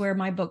that's where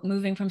my book,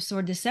 Moving from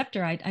Sword to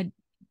Scepter,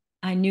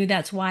 I knew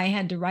that's why I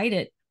had to write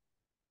it,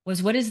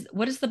 was what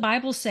does the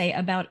Bible say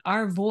about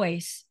our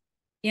voice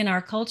in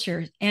our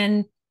culture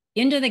and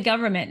into the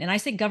government? And I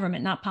say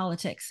government, not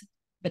politics,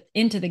 but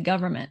into the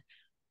government.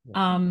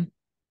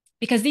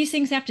 Because these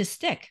things have to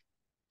stick,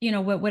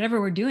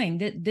 whatever we're doing.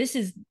 This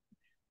is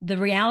the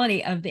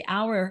reality of the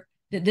hour,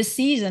 the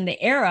season,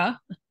 the era.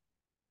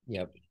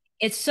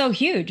 It's so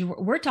huge.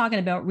 We're talking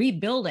about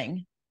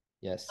rebuilding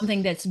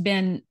something that's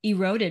been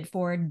eroded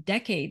for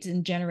decades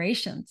and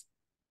generations.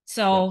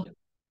 So,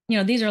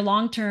 these are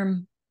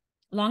long-term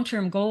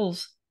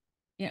goals.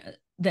 you know,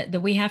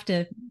 that we have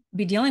to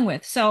be dealing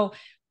with. So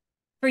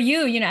for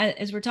you, you know,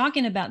 as we're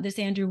talking about this,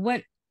 Andrew,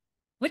 what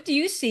do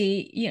you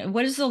see? You know,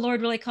 what has the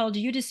Lord really called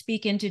you to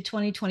speak into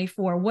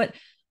 2024?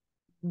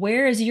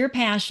 Where is your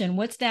passion?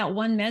 What's that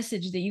one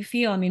message that you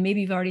feel? I mean,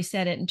 maybe you've already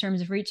said it in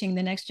terms of reaching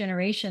the next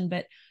generation,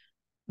 but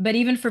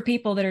even for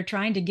people that are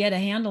trying to get a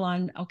handle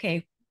on,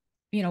 okay,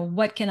 you know,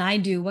 what can I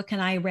do? What can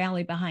I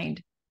rally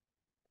behind?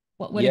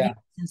 What have you Yeah.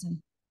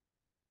 sensing?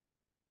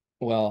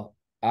 Well,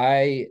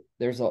 I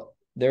there's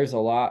a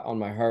lot on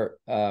my heart.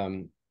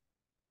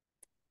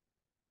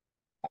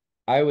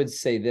 I would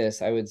say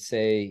this. I would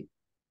say,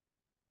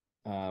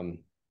 um,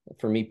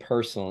 for me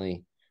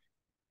personally,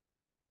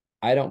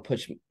 I don't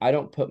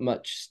put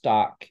much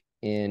stock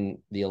in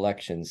the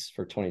elections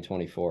for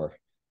 2024.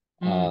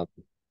 Mm.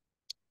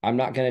 I'm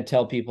not going to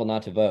tell people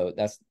not to vote.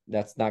 That's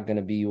not going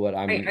to be what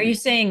Are I'm. you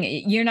saying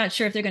you're not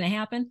sure if they're going to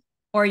happen,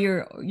 or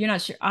you're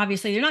not sure?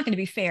 Obviously, they're not going to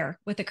be fair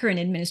with the current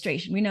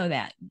administration. We know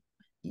that.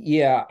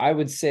 Yeah, I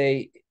would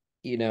say,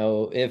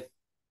 if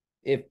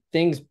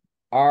things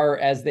are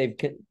as they've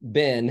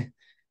been,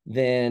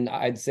 then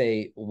I'd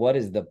say, what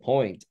is the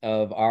point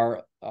of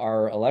our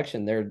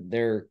election?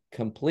 They're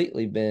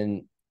completely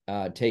been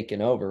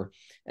taken over,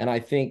 and I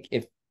think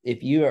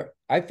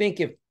I think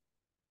if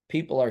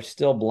people are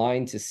still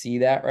blind to see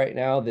that right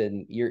now,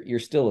 then you're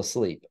still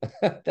asleep.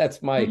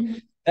 that's my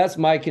Mhm. that's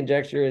my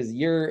conjecture is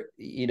you're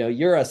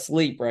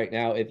asleep right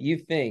now if you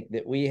think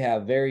that we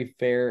have very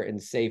fair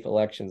and safe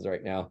elections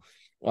right now,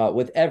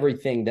 with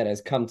everything that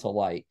has come to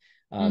light.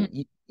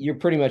 Mhm. You're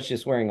pretty much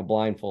just wearing a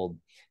blindfold,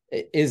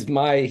 is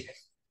my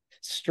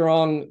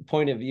strong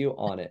point of view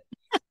on it.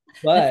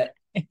 But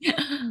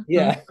Okay.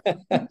 yeah.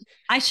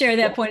 I share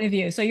that point of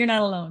view, so you're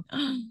not alone.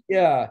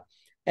 Yeah.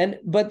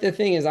 But the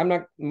thing is, I'm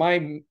not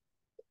my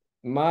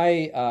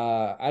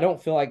I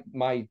don't feel like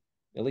my,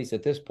 at least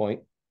at this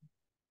point,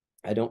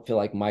 I don't feel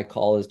like my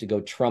call is to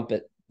go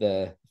trumpet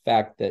the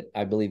fact that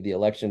I believe the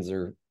elections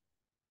are,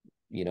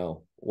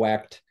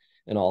 whacked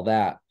and all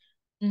that.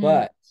 Mhm.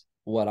 But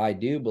what I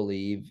do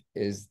believe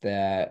is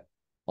that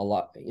a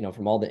lot,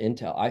 from all the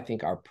intel, I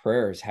think our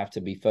prayers have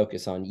to be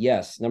focused on,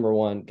 yes, number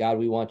one, God,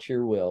 we want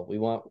your will. We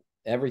want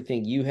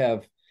everything you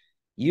have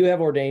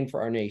ordained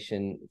for our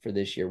nation for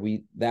this year.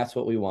 That's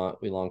what we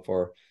want, we long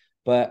for.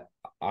 But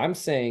I'm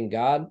saying,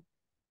 God,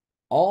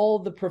 all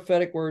the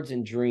prophetic words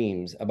and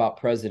dreams about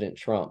President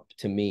Trump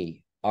to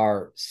me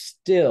are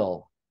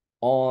still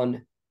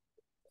on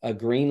a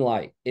green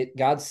light.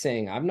 God's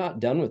saying, I'm not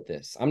done with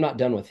this. I'm not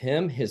done with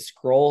him. His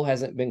scroll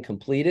hasn't been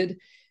completed.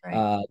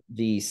 Right.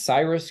 The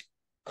Cyrus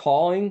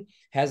calling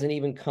hasn't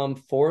even come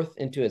forth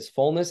into its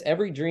fullness.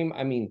 Every dream,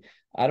 I mean,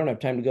 I don't have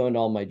time to go into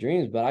all my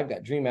dreams, but I've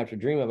got dream after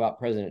dream about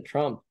President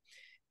Trump.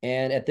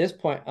 And at this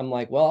point, I'm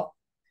like, well,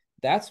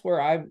 that's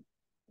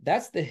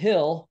the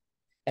hill.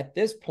 At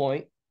this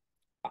point,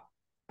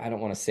 I don't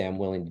want to say I'm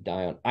willing to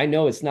die on. I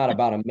know it's not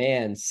about a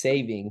man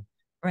saving,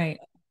 Right.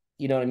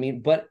 you know what I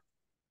mean? But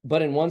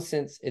in one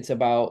sense, it's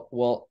about,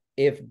 well,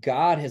 if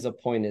God has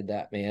appointed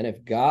that man,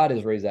 if God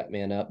has raised that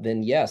man up,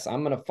 then yes,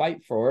 I'm going to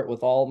fight for it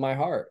with all my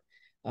heart.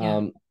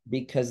 Yeah.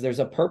 Because there's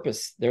a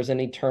purpose, there's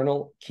an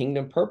eternal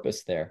kingdom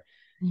purpose there.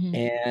 Mhm.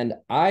 And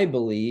I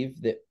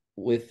believe that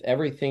with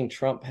everything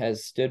Trump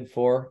has stood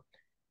for,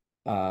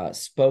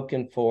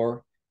 spoken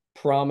for,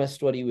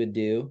 promised what he would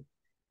do,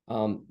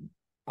 um,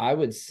 I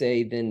would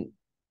say then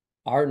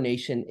our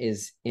nation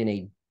is in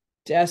a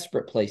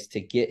desperate place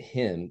to get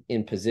him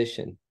in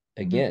position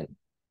Mhm. again.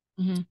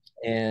 Mhm.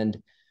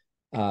 And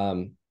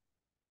um,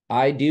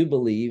 I do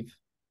believe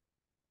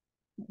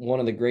one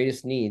of the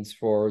greatest needs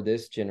for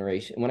this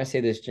generation, when I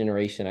say this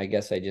generation, I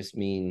guess I just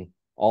mean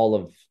all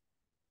of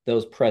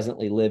those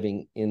presently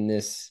living in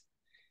this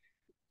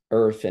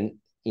earth, and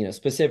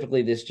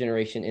specifically this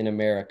generation in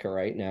America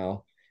right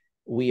now,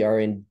 we are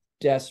in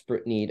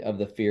desperate need of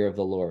the fear of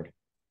the Lord.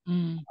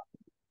 Mm.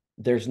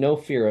 There's no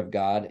fear of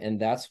God, and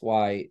that's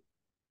why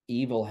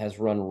evil has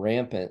run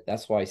rampant.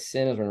 That's why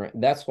sin has run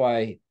rampant. That's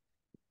why,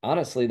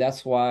 honestly,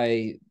 that's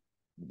why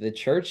the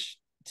church,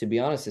 to be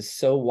honest, is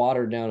so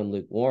watered down and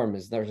lukewarm,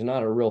 is there's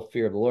not a real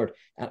fear of the Lord.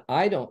 And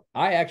I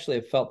actually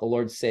have felt the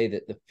Lord say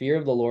that the fear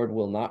of the Lord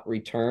will not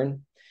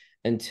return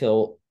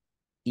until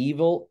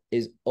evil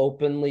is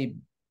openly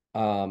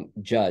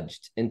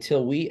judged,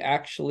 until we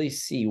actually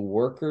see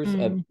workers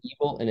of Mm.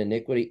 evil and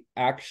iniquity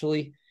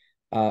actually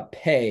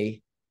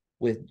pay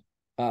with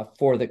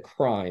for the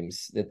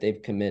crimes that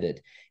they've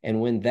committed.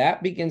 And when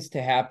that begins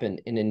to happen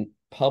in a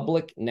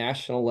public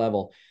national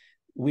level,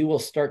 we will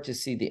start to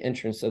see the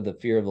entrance of the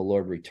fear of the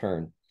Lord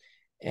return.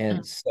 Mm.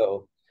 And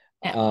so,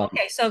 Yeah.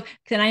 Okay, so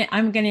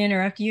I'm going to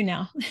interrupt you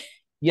now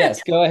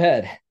yes, go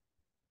ahead.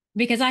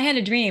 because I had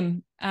a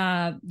dream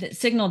that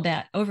signaled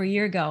that over a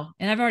year ago,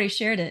 and I've already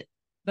shared it.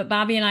 But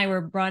Bobby and I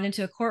were brought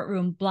into a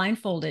courtroom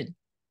blindfolded,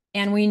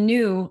 and we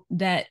knew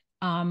that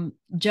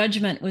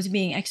judgment was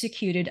being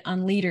executed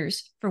on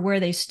leaders for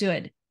where they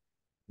stood.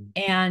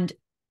 And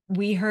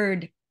we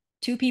heard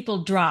two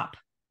people drop,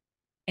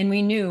 and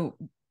we knew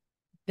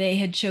they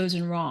had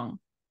chosen wrong.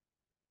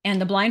 And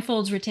the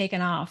blindfolds were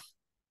taken off,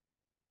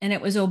 and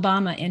it was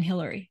Obama and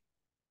Hillary.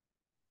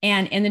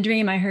 And in the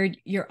dream, I heard,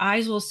 your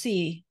eyes will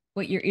see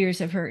what your ears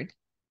have heard.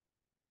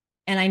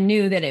 And I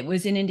knew that it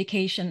was an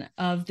indication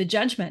of the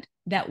judgment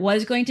that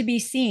was going to be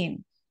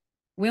seen.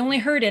 We only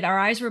heard it. Our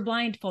eyes were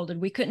blindfolded.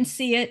 We couldn't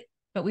see it,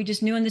 but we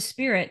just knew in the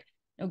spirit,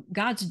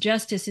 God's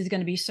justice is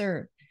going to be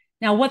served.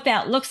 Now, what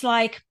that looks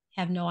like,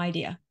 have no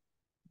idea.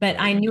 But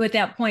I knew at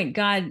that point,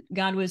 God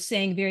was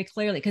saying very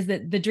clearly, because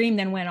the dream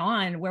then went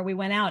on where we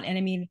went out. And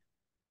I mean,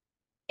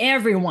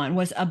 everyone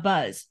was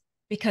abuzz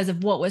because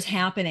of what was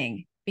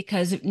happening,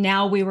 because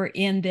now we were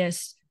in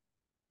this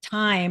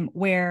time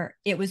where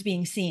it was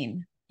being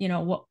seen,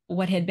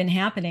 what had been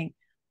happening.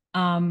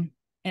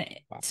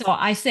 So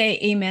I say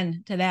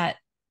amen to that,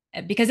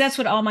 because that's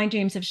what all my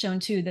dreams have shown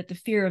too, that the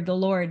fear of the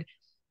Lord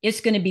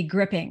is going to be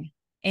gripping.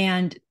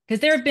 And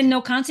because there have been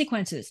no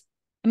consequences.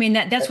 I mean,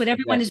 that's what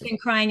everyone has been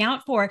crying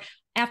out for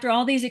after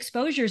all these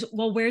exposures.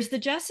 Well, where's the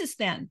justice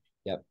then?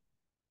 Yep.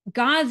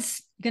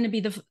 God's going to be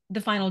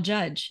the final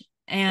judge.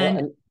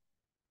 And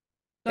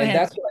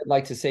that's what I'd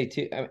like to say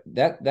too. I mean,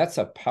 that's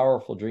a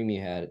powerful dream you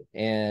had.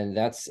 And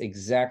that's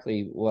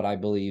exactly what I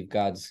believe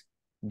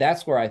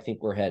that's where I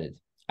think we're headed.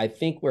 I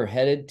think we're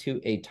headed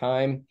to a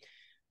time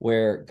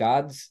where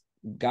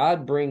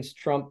God brings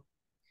Trump.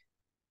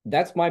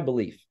 That's my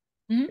belief.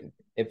 Mm-hmm.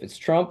 If it's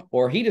Trump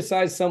or he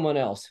decides someone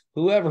else,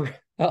 whoever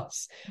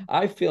else,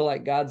 I feel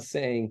like God's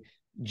saying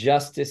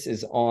justice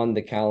is on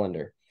the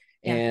calendar.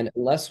 Yeah. And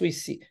unless we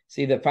see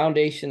the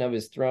foundation of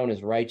his throne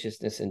is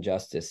righteousness and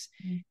justice.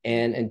 Mm-hmm.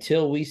 And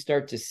until we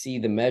start to see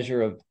the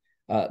measure of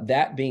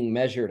that being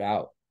measured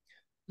out,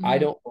 mm-hmm. I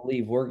don't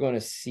believe we're going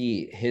to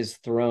see his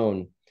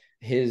throne,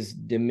 his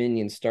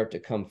dominion start to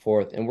come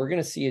forth. And we're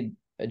going to see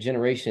a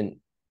generation.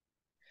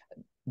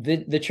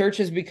 The church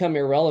has become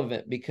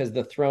irrelevant because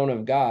the throne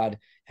of God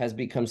has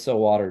become so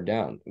watered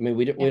down. I mean,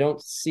 we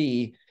don't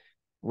see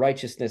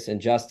righteousness and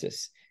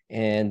justice.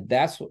 And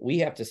that's what we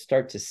have to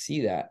start to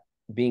see, that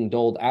being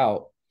doled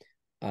out,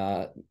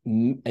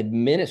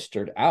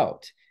 administered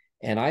out.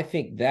 And I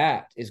think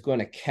that is going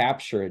to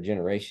capture a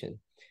generation.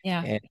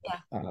 Yeah.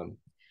 And,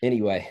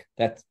 anyway,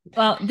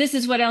 well, this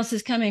is what else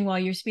is coming while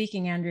you're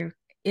speaking, Andrew,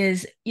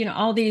 is,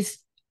 all these,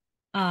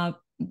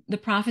 the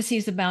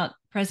prophecies about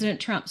President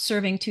Trump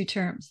serving 2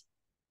 terms.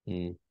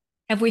 Mm.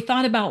 Have we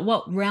thought about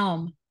what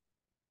realm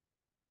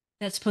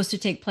that's supposed to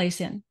take place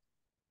in?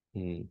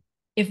 Mm.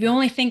 If we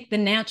only think the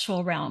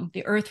natural realm,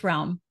 the earth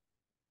realm,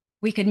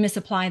 we could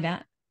misapply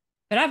that.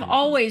 But I've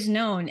always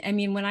known, I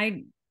mean, when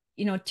I,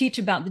 teach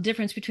about the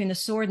difference between the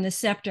sword and the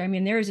scepter, I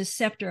mean, there is a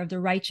scepter of the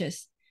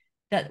righteous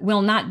that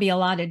will not be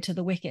allotted to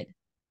the wicked.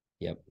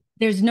 Yep.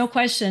 There's no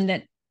question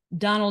that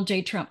Donald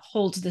J. Trump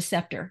holds the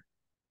scepter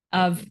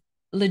of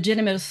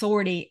legitimate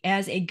authority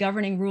as a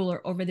governing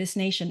ruler over this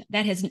nation.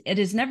 It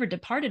has never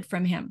departed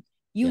from him.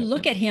 You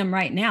look at him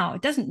right now.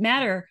 It doesn't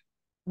matter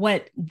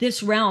what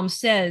this realm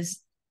says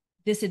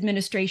this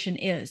administration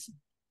is.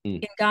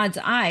 In God's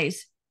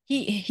eyes,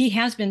 he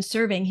has been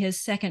serving his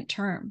 2nd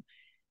term.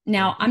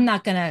 Now, I'm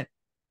not going to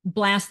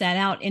blast that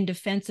out in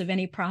defense of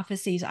any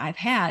prophecies I've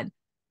had,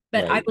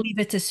 but I believe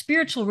it's a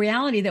spiritual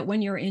reality that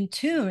when you're in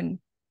tune,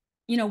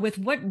 with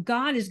what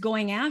God is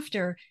going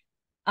after,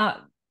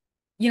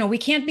 we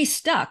can't be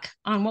stuck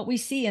on what we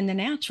see in the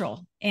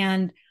natural.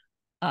 And,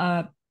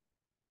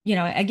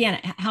 again,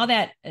 how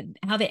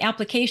the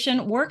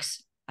application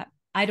works,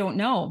 I don't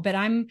know, but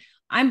I'm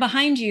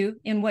behind you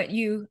in what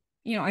you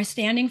are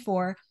standing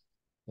for.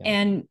 Yeah.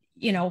 And,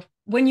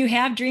 when you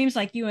have dreams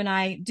like you and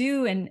I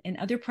do, and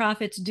other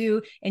prophets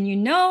do, and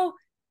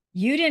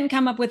you didn't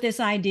come up with this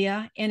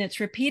idea and it's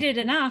repeated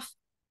enough,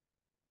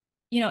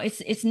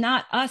 it's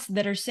not us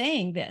that are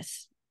saying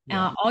this.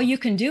 Yeah. All you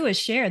can do is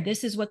share,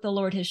 this is what the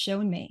Lord has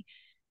shown me.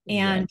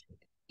 And,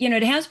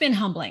 it has been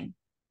humbling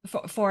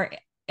for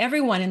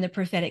everyone in the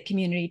prophetic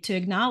community to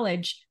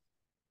acknowledge,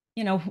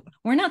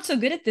 we're not so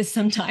good at this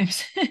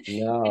sometimes.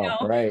 No,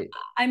 right.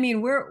 I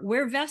mean,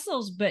 we're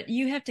vessels, but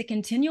you have to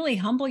continually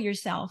humble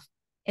yourself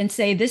and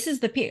say, this is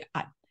the,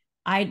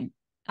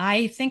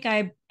 I think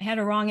I had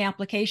a wrong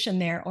application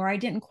there, or I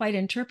didn't quite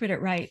interpret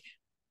it right.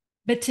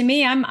 But to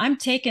me, I'm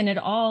taking it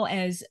all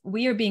as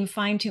we are being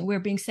fine-tuned, we're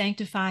being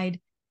sanctified.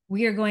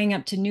 We are going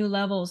up to new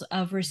levels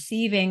of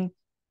receiving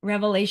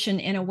revelation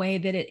in a way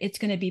that it's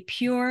going to be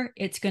pure,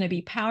 it's going to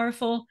be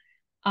powerful,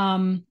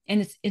 and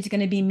it's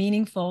going to be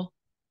meaningful,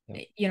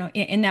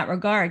 in that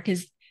regard,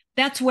 because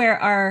that's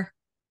where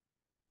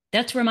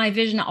my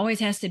vision always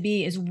has to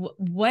be, is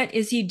what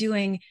is he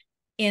doing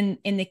in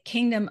the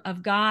kingdom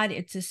of God?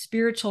 It's a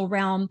spiritual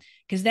realm,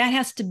 because that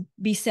has to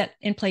be set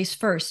in place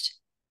first,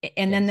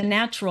 and then the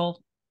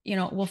natural,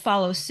 will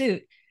follow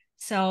suit.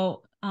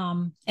 So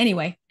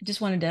anyway, I just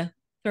wanted to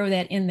throw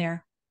that in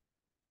there.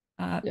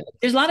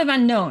 There's a lot of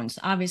unknowns,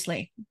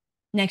 obviously,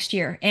 next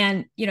year.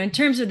 And, in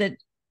terms of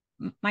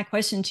my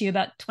question to you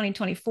about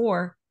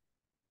 2024,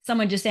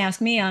 someone just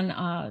asked me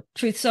on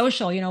Truth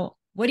Social,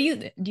 what do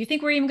you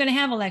think we're even going to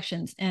have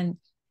elections? And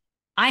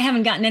I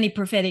haven't gotten any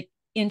prophetic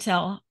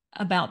intel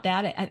about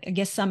that. I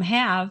guess some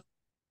have,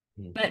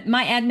 but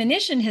my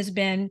admonition has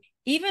been,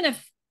 even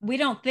if we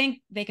don't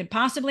think they could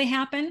possibly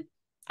happen.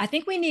 I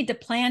think we need to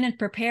plan and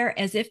prepare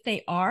as if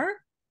they are.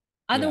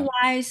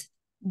 Otherwise,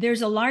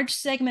 there's a large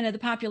segment of the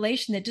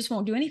population that just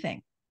won't do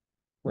anything.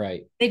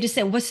 Right. They just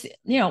say, what's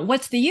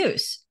the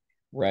use?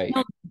 Right.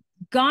 No,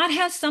 God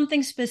has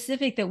something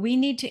specific that we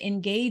need to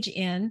engage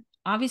in,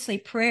 obviously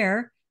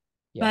prayer,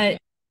 but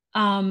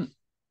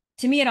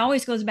to me, it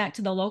always goes back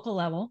to the local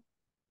level.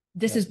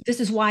 This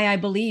is why I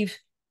believe,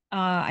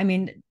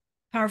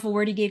 powerful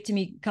word he gave to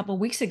me a couple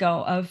of weeks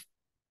ago of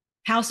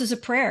houses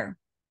of prayer.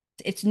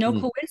 It's no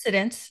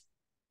coincidence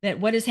that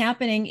what is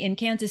happening in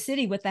Kansas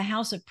City with the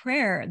house of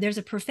prayer, there's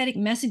a prophetic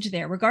message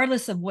there,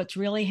 regardless of what's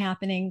really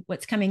happening,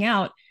 what's coming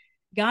out.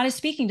 God is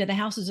speaking to the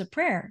houses of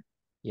prayer.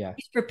 Yeah.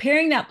 He's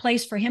preparing that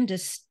place for him to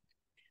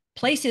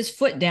place his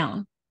foot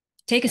down,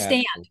 take a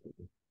stand.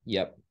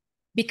 Yep.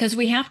 Because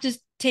we have to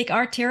take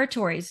our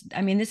territories.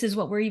 I mean, this is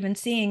what we're even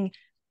seeing,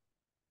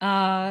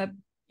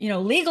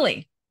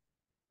 legally,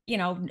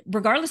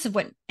 regardless of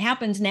what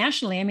happens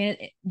nationally. I mean,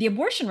 the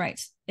abortion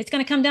rights, it's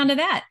going to come down to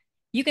that.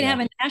 You can have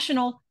a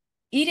national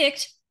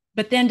edict,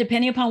 but then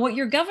depending upon what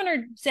your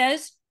governor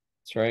says,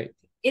 that's right,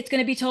 it's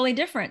going to be totally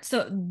different.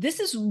 So this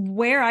is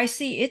where I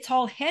see it's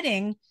all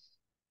heading.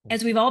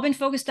 As we've all been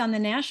focused on the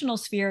national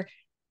sphere,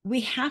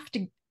 we have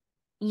to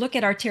look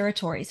at our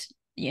territories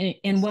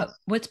and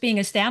what's being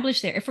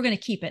established there if we're going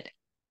to keep it.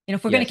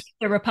 If we're going to keep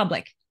the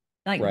republic,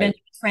 like Benjamin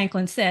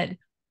Franklin said.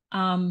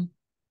 And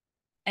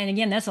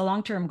again, that's a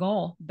long-term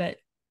goal, but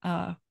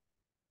I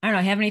don't know.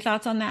 Have any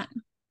thoughts on that?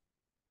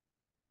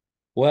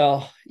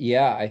 Well,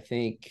 yeah, I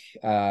think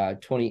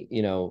 20,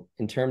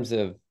 in terms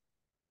of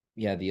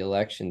the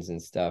elections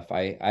and stuff,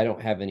 I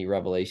don't have any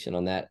revelation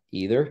on that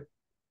either.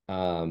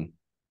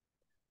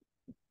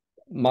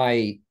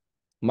 My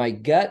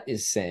gut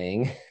is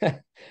saying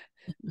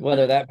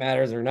whether that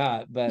matters or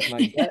not, but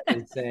my gut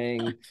is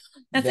saying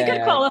that's a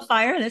good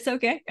qualifier. That's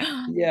okay.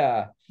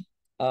 Yeah.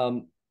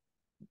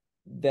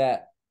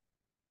 That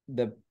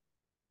the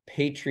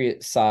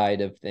patriot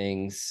side of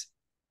things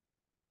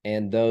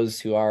and those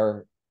who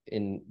are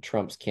in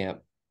Trump's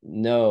camp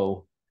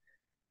know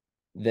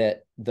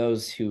that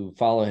those who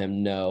follow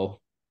him know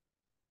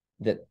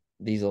that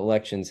these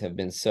elections have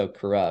been so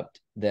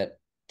corrupt that,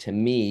 to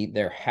me,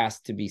 there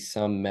has to be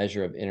some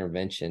measure of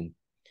intervention,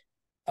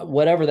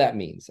 whatever that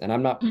means. And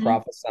I'm not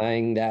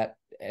prophesying that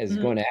is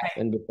going to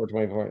happen before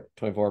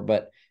 2024,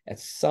 but at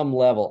some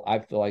level, I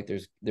feel like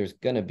there's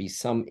going to be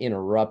some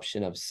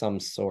interruption of some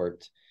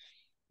sort.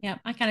 Yeah,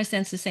 I kind of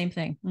sense the same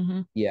thing.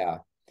 Yeah.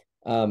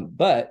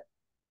 But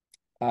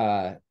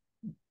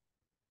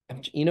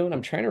you know what?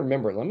 I'm trying to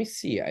remember. Let me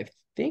see. I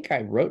think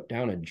I wrote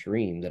down a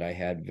dream that I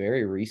had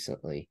very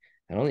recently.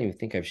 I don't even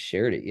think I've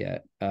shared it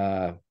yet.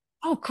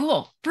 Oh,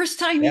 cool. First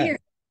time here.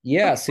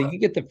 Yeah. So you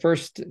get the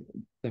first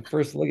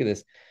look at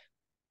this.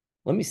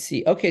 Let me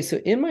see. Okay. So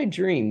in my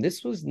dream,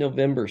 this was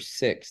November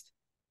 6th.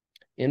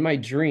 In my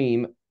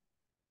dream,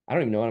 I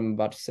don't even know what I'm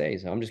about to say,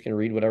 so I'm just going to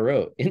read what I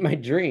wrote. In my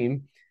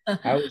dream,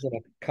 I was in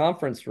a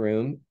conference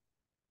room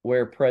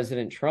where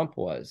President Trump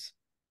was.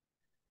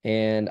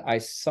 And I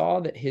saw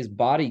that his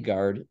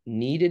bodyguard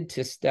needed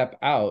to step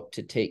out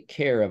to take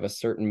care of a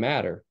certain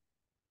matter.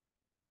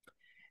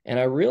 And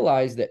I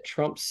realized that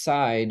Trump's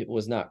side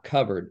was not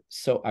covered.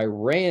 So I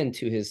ran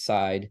to his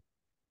side,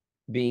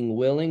 being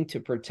willing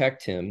to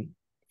protect him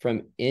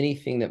from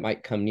anything that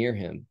might come near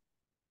him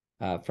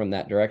from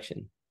that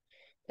direction.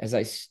 As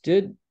I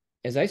stood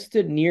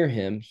near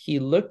him, he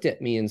looked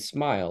at me and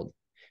smiled.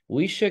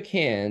 We shook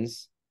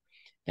hands,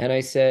 and I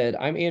said,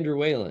 "I'm Andrew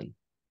WHALEN."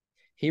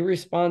 He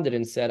responded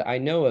and said, "I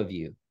know of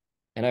you,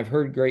 and I've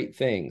heard great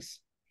things,"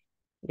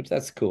 which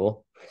that's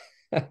cool.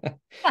 And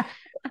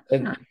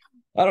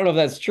I don't know if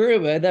that's true,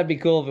 but that'd be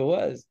cool if it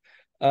was.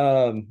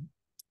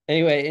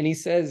 Anyway, and he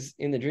says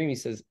in the dream, he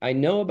says, "I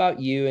know about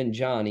you and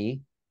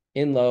Johnny,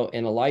 Inlow,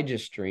 and Elijah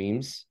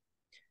Streams.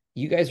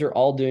 You guys are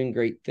all doing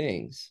great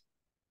things."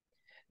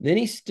 Then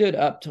he stood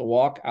up to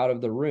walk out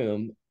of the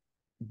room,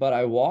 but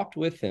I walked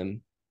with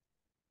him.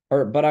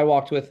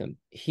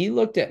 He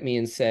looked at me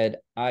and said,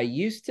 "I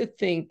used to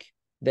think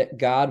that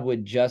God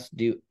would just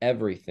do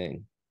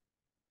everything."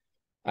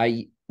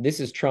 This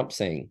is Trump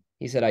saying.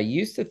 He said, "I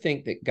used to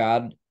think that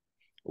God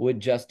would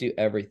just do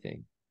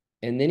everything."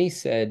 And then he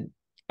said,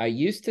 "I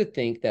used to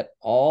think that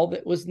all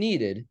that was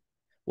needed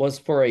was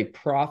for a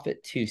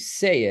prophet to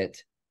say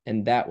it,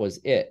 and that was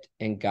it,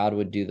 and God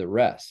would do the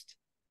rest."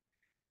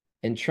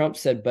 And Trump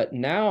said, "But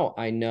now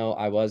I know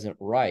I wasn't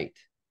right.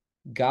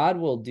 God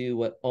will do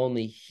what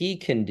only he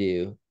can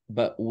do,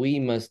 but we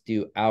must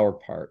do our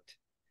part."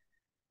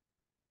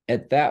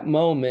 At that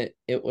moment,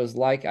 it was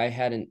like I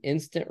had an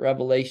instant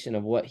revelation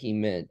of what he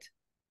meant.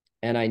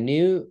 And I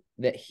knew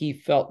that he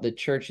felt the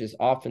church is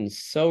often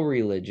so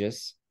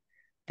religious,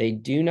 they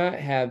do not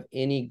have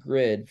any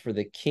grid for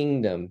the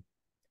kingdom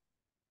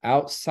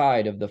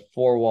outside of the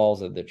four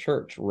walls of the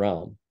church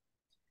realm.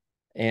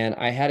 And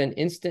I had an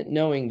instant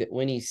knowing that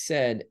when he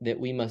said that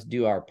we must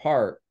do our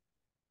part,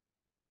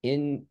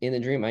 in the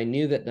dream, I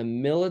knew that the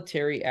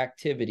military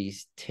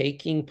activities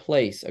taking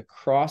place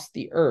across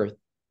the earth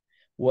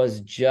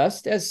was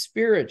just as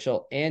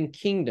spiritual and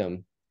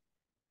kingdom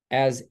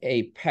as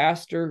a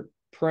pastor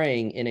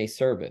praying in a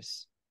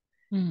service,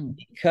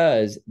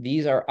 because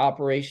these are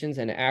operations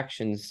and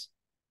actions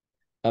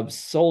of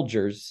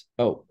soldiers.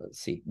 Oh, let's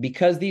see.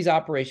 Because these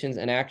operations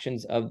and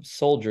actions of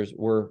soldiers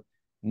were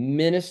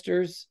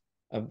ministers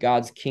of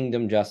God's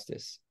kingdom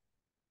justice.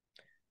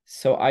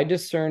 So I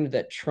discerned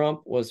that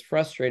Trump was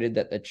frustrated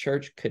that the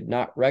church could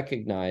not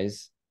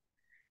recognize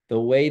the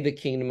way the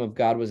kingdom of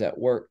God was at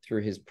work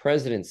through his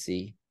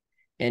presidency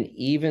and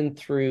even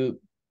through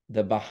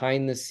the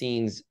behind the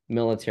scenes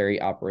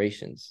military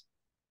operations.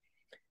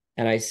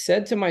 And I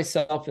said to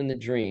myself in the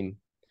dream,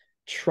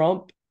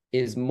 Trump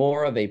is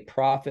more of a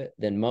prophet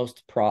than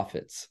most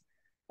prophets.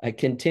 I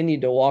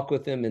continued to walk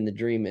with him and the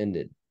dream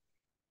ended.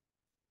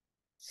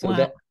 So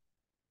Wow.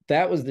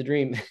 that was the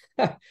dream.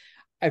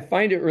 I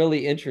find it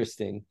really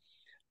interesting.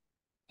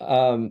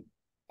 You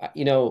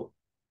know,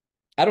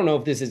 I don't know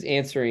if this is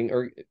answering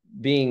or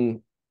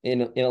being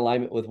in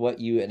alignment with what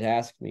you had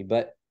asked me,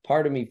 but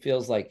part of me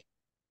feels like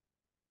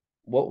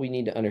what we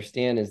need to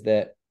understand is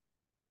that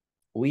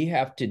we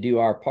have to do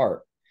our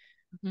part.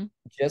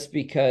 Just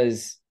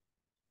because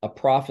a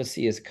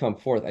prophecy has come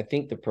forth, I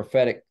think the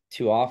prophetic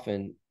too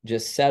often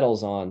just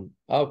settles on,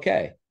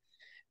 okay,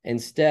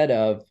 instead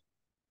of,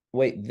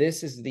 wait,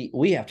 this is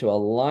we have to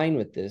align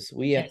with this.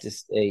 We have to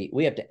say,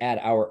 we have to add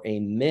our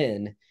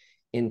amen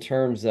in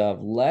terms of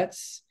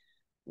let's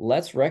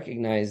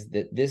recognize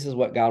that this is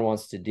what God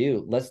wants to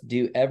do. Let's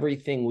do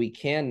everything we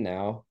can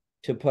now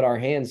to put our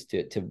hands to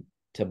it,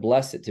 to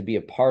bless it, to be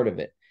a part of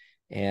it.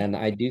 And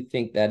I do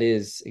think that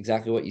is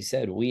exactly what you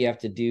said. We have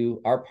to do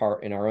our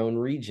part in our own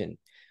region.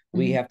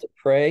 We have to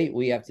pray.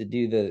 We have to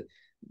do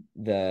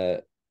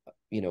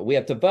we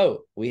have to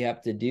vote. We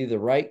have to do the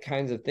right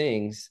kinds of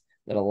things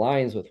that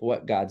aligns with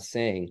what God's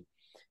saying.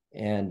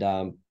 And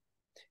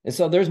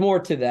so there's more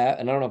to that.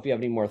 And I don't know if you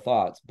have any more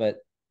thoughts, but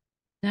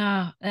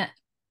no,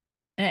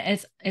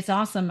 it's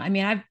awesome. I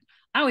mean, I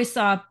always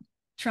saw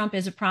Trump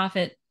as a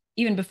prophet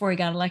even before he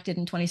got elected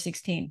in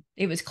 2016.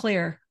 It was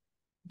clear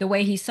the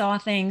way he saw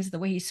things, the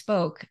way he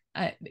spoke.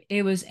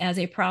 It was as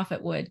a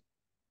prophet would.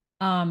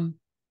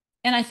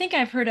 And I think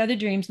I've heard other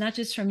dreams, not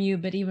just from you,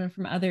 but even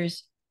from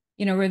others,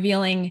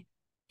 revealing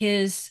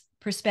his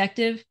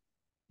perspective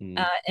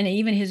and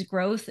even his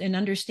growth in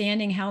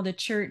understanding how the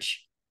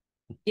church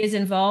is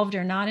involved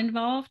or not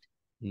involved.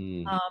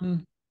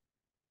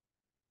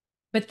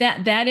 But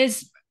that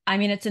is, I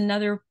mean, it's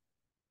another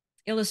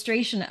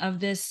illustration of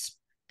this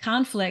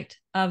conflict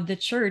of the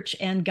church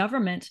and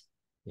government.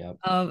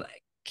 Of,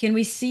 can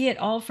we see it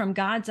all from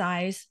God's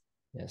eyes?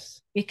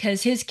 Yes.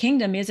 Because his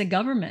kingdom is a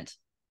government,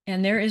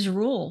 and there is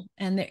rule,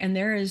 and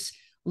there is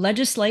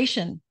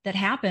legislation that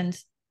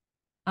happens.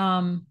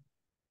 And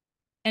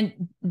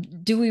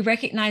do we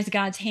recognize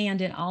God's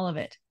hand in all of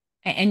it?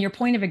 And your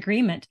point of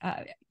agreement,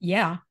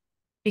 yeah,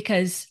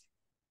 because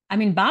I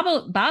mean,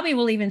 Bobby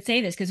will even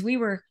say this, because we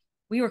were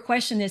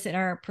questioning this at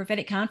our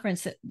prophetic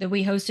conference that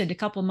we hosted a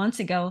couple months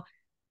ago.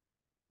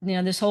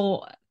 This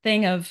whole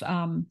thing of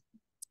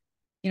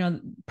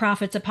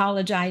prophets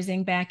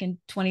apologizing back in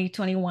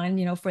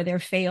 2021, for their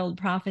failed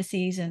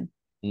prophecies.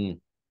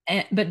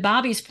 But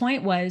Bobby's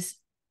point was,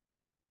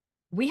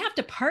 we have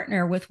to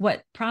partner with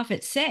what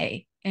prophets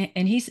say.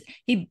 And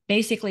he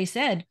basically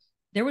said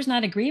there was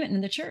not agreement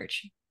in the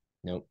church.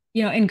 Nope.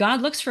 And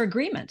God looks for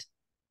agreement.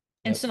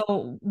 And Yep.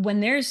 so when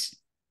there's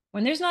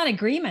not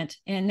agreement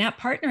and not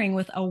partnering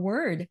with a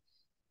word,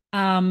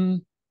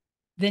 then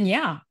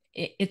yeah,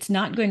 it's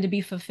not going to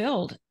be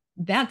fulfilled.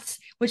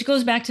 Which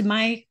goes back to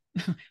my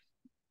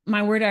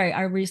word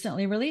I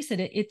recently released.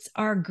 It's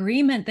our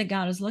agreement that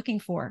God is looking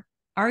for.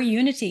 Our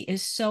unity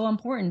is so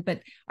important,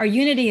 but our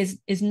unity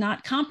is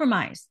not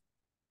compromised.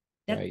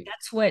 Right.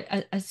 That's what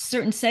a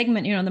certain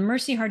segment, the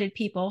mercy-hearted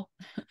people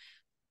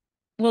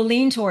will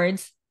lean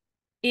towards.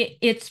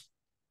 It's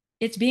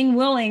being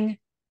willing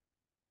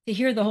to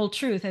hear the whole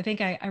truth. I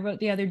think I wrote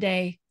the other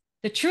day,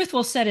 the truth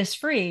will set us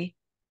free,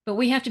 but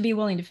we have to be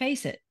willing to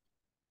face it.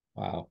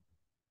 Wow.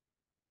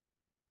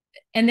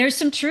 And there's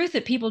some truth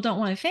that people don't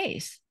want to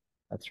face.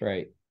 That's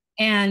right.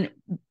 And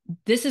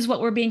this is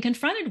what we're being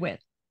confronted with.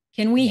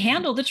 Can we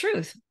handle the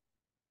truth?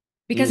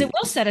 Because it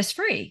will set us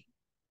free.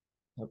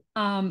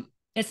 Yep.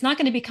 It's not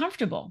going to be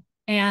comfortable.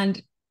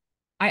 And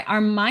our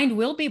mind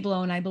will be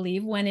blown, I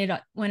believe, when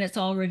it's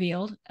all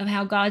revealed, of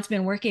how God's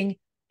been working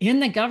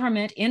in the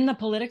government, in the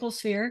political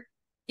sphere,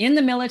 in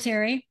the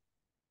military.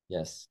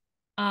 Yes.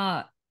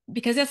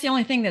 Because that's the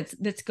only thing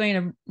that's going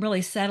to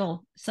really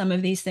settle some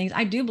of these things.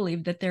 I do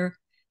believe that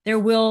there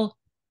will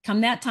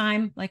come that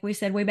time, like we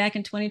said way back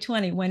in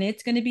 2020, when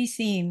it's going to be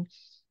seen.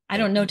 I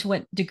don't know to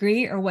what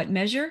degree or what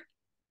measure,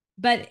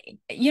 but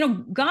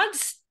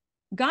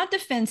God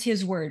defends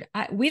his word.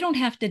 We don't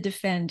have to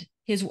defend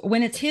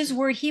when it's his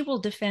word, he will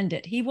defend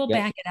it. He will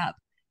back it up.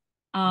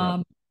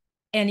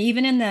 And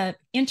even in the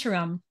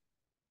interim,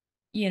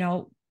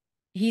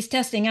 he's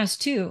testing us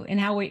too, and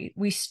how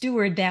we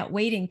steward that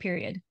waiting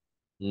period.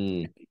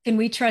 Can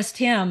we trust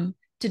him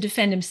to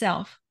defend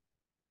himself?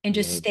 and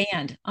just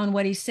stand on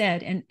what he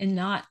said and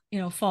not,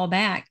 fall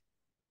back.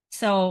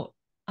 So,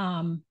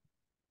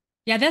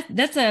 yeah,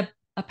 that's a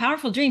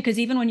powerful dream, because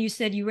even when you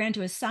said you ran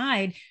to his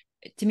side,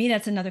 to me,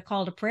 that's another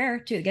call to prayer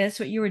too. That's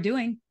what you were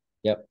doing.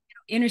 Yep.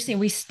 Intercede.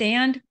 We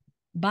stand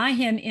by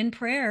him in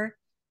prayer.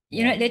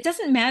 It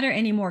doesn't matter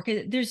anymore,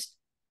 because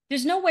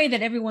there's no way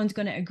that everyone's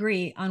going to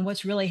agree on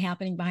what's really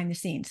happening behind the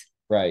scenes.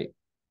 Right.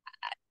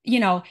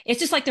 It's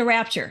just like the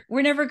rapture.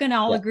 We're never going to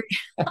all agree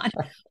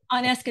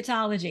on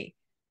eschatology.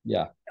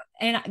 Yeah.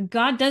 And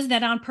God does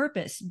that on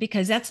purpose,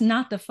 because that's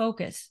not the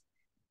focus.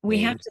 We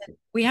have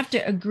to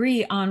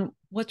agree on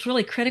what's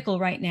really critical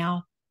right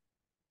now.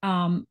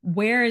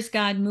 Where is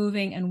God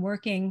moving and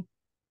working,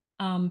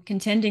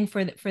 contending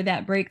for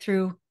that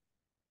breakthrough?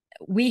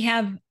 We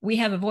have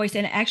a voice.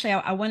 And actually,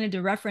 I wanted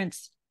to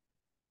reference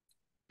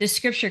this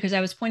scripture, because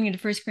I was pointing to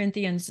 1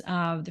 Corinthians,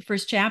 the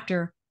first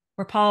chapter,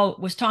 where Paul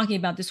was talking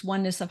about this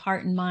oneness of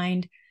heart and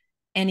mind,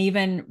 and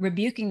even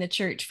rebuking the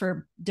church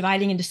for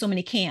dividing into so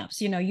many camps.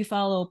 You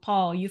follow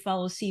Paul, you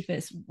follow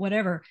Cephas,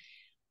 whatever.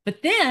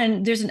 But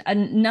then there's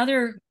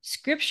another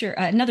scripture,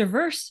 another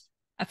verse,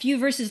 a few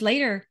verses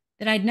later,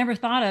 that I'd never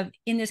thought of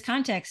in this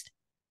context.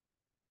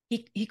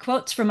 He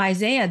quotes from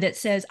Isaiah that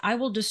says, "I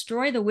will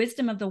destroy the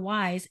wisdom of the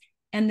wise,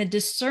 and the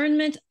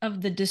discernment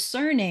of the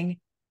discerning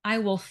I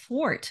will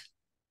thwart."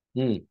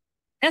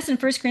 That's in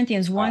 1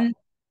 Corinthians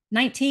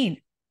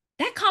 1:19.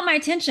 That caught my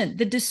attention.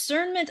 The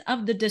discernment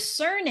of the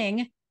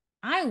discerning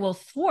I will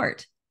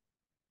thwart.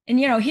 And,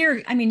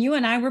 here, I mean, you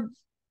and I were,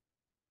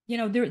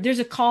 there's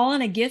a call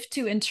and a gift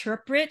to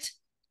interpret,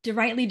 to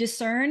rightly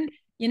discern,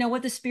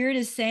 what the Spirit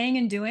is saying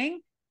and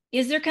doing.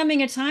 Is there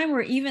coming a time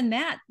where even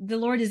that the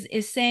Lord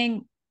is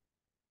saying,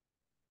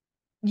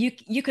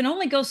 you can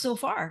only go so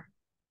far?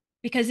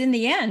 Because in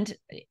the end,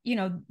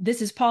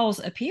 this is Paul's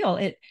appeal.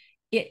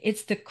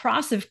 It's the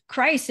cross of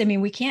Christ. I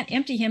mean, we can't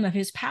empty him of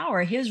his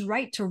power, his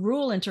right to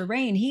rule and to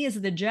reign. He is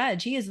the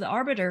judge. He is the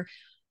arbiter.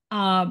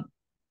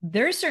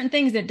 There are certain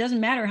things that doesn't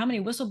matter how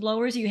many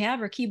whistleblowers you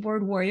have, or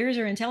keyboard warriors,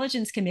 or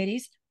intelligence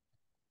committees.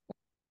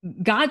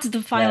 God's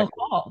the final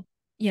call,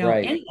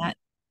 right. in that.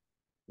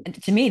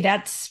 And to me,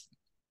 that's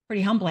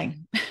pretty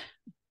humbling.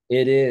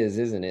 It is,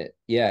 isn't it?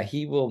 Yeah.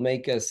 He will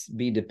make us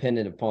be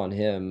dependent upon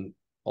him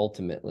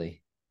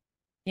ultimately.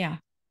 Yeah.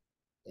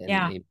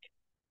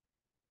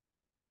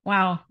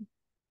 Wow.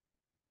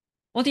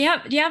 Well, do you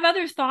have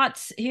other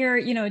thoughts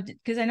here?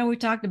 Because I know we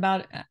talked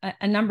about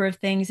a number of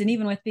things, and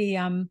even with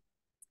the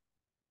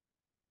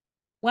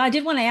well, I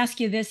did want to ask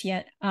you this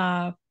yet.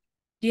 Do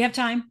you have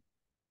time?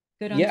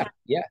 Good on time?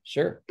 Yeah,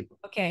 sure.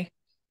 Okay.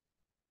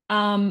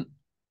 Because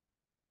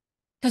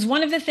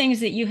one of the things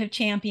that you have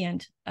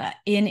championed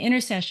in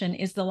intercession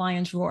is the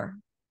lion's roar.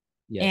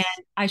 Yes.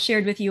 And I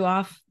shared with you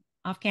off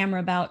camera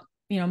about,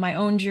 my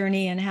own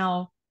journey, and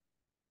how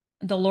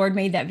the Lord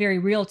made that very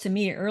real to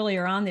me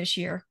earlier on this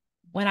year,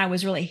 when I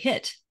was really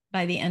hit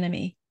by the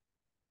enemy.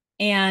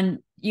 And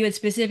you had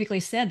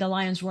specifically said the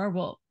lion's roar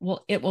will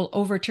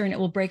overturn, it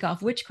will break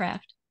off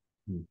witchcraft.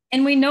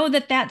 And we know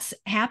that that's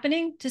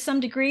happening to some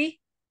degree.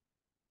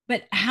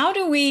 But how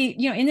do we,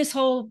 in this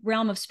whole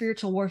realm of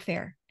spiritual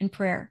warfare and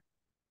prayer,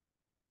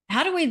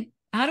 how do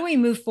we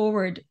move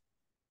forward,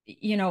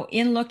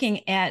 in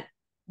looking at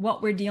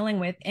what we're dealing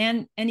with,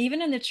 and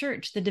even in the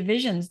church, the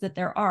divisions that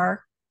there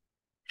are?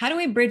 How do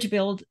we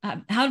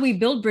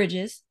build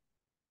bridges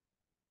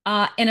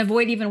and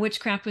avoid even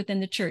witchcraft within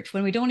the church,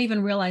 when we don't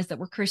even realize that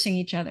we're cursing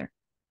each other?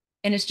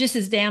 And it's just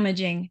as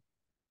damaging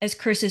as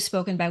curses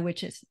spoken by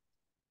witches.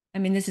 I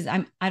mean,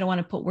 I don't want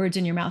to put words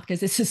in your mouth, because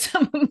this is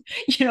some,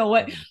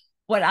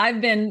 what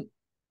I've been,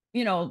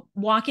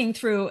 walking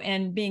through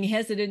and being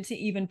hesitant to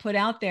even put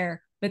out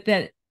there, but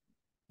that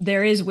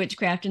there is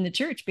witchcraft in the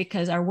church,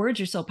 because our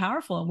words are so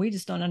powerful and we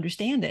just don't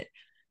understand it.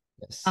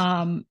 Yes.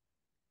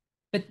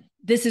 But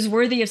this is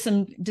worthy of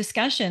some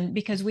discussion,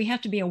 because we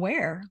have to be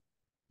aware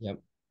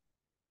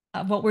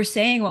of what we're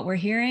saying, what we're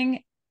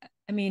hearing.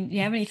 I mean, do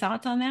you have any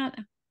thoughts on that?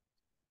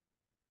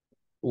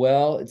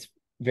 Well, it's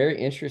very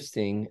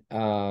interesting.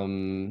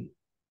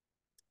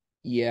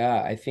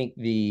 Yeah, I think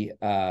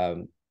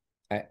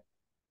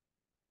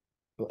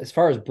as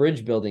far as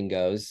bridge building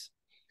goes,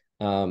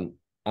 I'm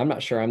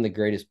not sure I'm the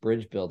greatest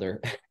bridge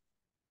builder.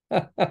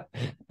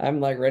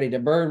 I'm like ready to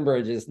burn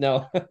bridges.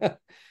 No,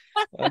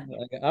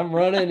 I'm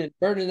running and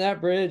burning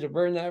that bridge. I'm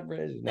burning that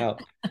bridge. No.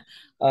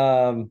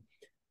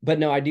 But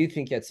no, I do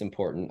think that's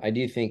important. I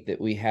do think that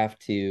we have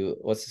to,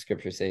 what's the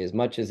scripture say? As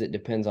much as it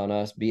depends on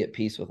us, be at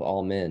peace with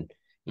all men.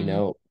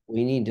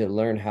 We need to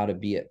learn how to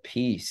be at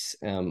peace,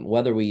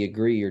 whether we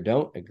agree or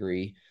don't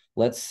agree.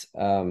 Let's,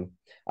 so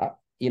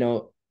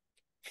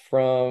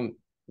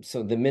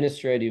the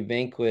ministry I do,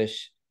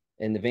 Vanquish,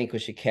 and the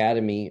Vanquish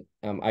Academy,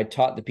 I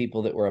taught the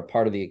people that were a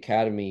part of the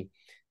academy.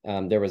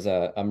 There was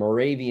a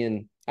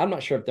Moravian, I'm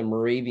not sure if the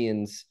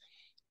Moravians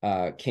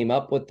came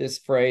up with this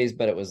phrase,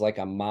 but it was like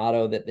a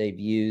motto that they've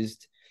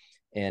used.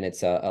 And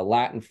it's a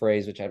Latin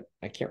phrase, which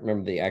I can't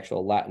remember the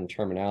actual Latin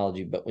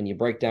terminology, but when you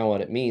break down what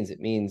it means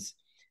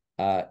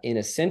in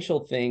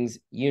essential things,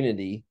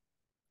 unity,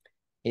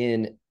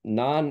 in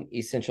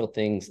non-essential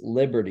things,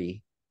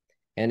 liberty,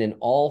 and in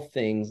all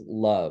things,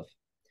 love.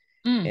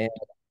 And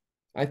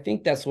I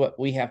think that's what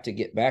we have to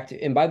get back to.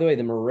 And by the way,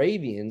 the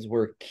Moravians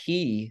were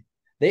key.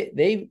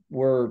 They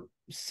were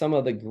some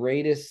of the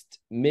greatest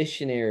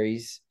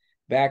missionaries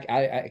back.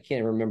 I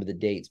can't remember the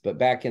dates, but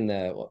back in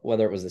the,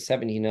 whether it was the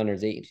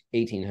 1700s,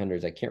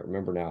 1800s, I can't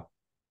remember now.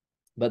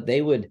 But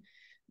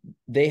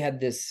they had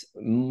this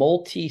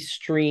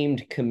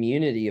multi-streamed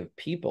community of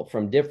people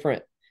from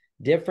different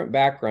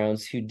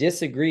backgrounds who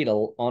disagreed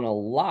on a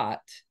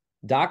lot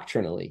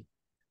doctrinally,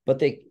 but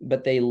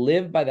they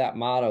lived by that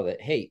motto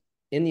that, hey,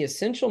 in the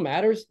essential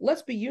matters,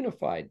 let's be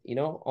unified,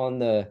 on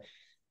the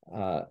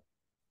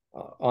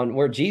on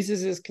where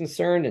Jesus is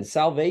concerned and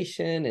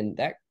salvation and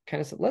that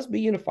kind of stuff. Let's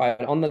be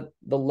unified on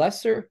the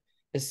lesser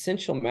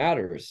essential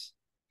matters.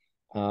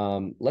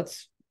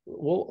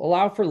 We'll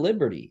allow for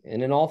liberty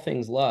and in all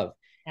things love.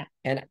 Yeah.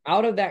 And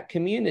out of that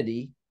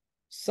community,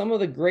 some of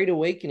the great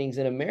awakenings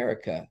in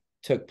America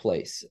took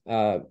place.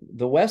 The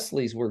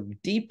Wesleys were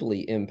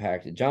deeply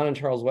impacted. John and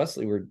Charles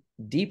Wesley were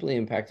deeply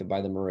impacted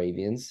by the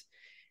Moravians,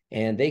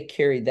 and they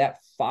carried that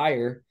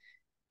fire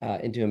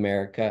into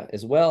America,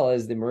 as well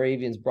as the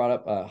Moravians brought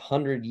up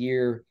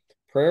 100-year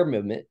prayer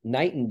movement,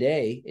 night and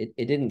day.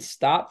 It didn't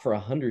stop for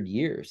 100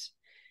 years.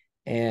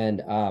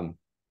 And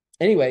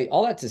anyway,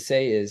 all that to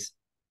say is,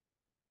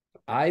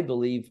 I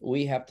believe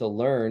we have to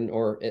learn,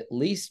 or at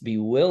least be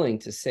willing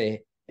to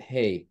say,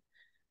 hey,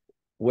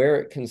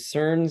 where it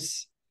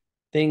concerns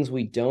things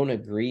we don't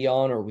agree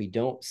on, or we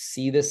don't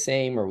see the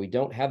same, or we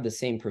don't have the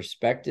same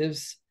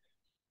perspectives,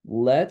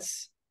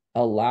 let's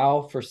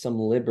allow for some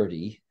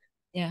liberty.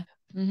 Yeah.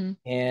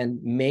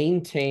 And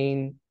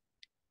maintain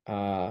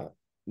love.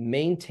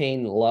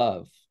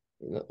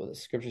 The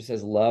scripture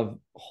says love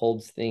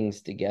holds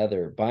things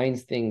together,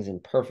 binds things in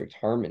perfect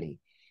harmony.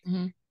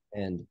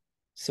 And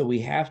so we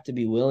have to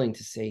be willing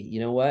to say,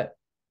 you know what,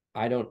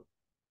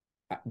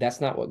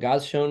 that's not what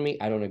God's shown me.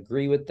 I don't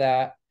agree with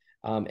that.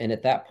 And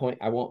at that point,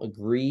 I won't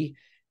agree.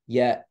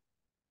 Yet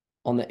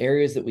on the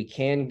areas that we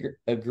can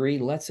agree,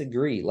 let's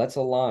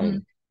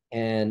align.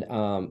 And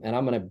I'm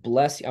going to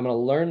bless you. I'm going to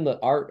learn the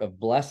art of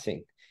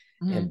blessing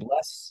and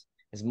bless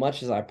as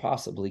much as I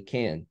possibly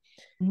can.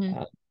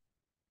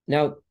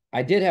 Now,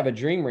 I did have a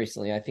dream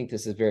recently. I think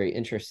this is very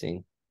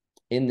interesting.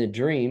 In the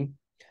dream,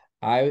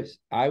 I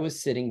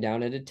was sitting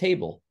down at a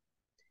table,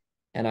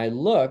 and I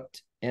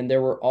looked, and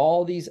there were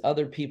all these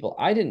other people.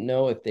 I didn't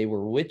know if they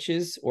were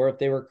witches or if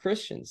they were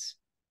Christians,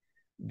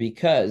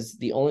 because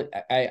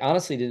I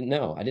honestly didn't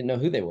know. I didn't know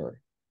who they were.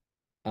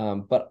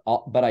 But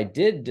I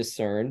did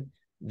discern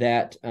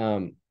that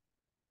on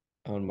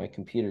my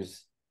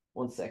computer's,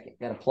 one second,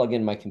 got to plug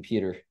in my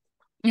computer.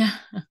 Yeah.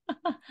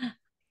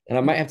 And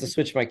I might have to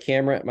switch my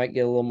camera. It might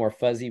get a little more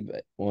fuzzy,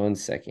 but one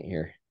second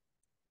here.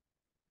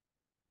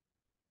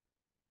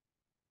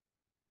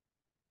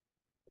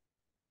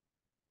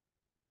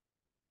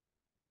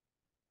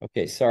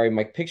 Okay, sorry,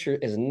 my picture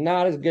is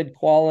not as good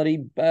quality,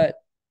 but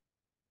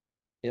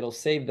it'll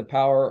save the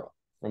power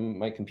from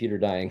my computer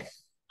dying.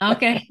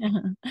 Okay.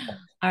 All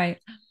right.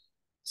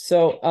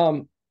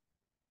 So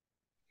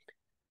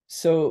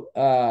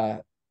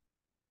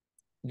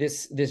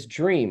this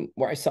dream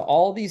where I saw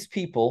all these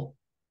people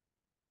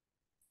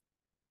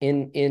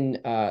in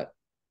at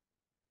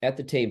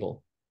the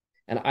table,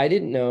 and I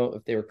didn't know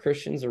if they were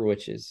Christians or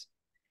witches,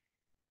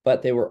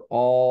 but they were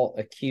all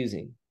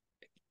accusation,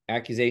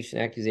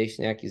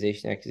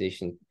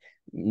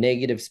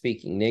 negative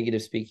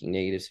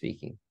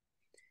speaking.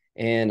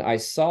 And I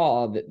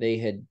saw that they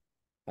had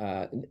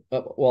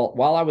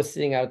while I was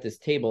sitting out at this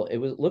table,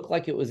 looked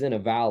like it was in a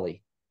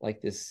valley,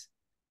 like this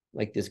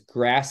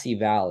grassy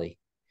valley.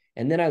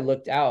 And then I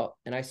looked out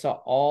and I saw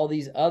all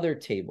these other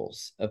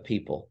tables of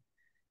people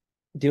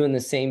doing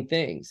the same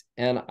things.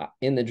 And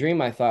in the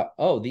dream, I thought,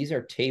 oh, these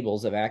are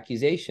tables of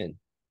accusation.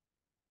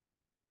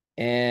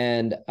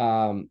 And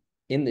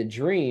in the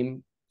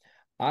dream,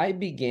 I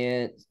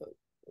began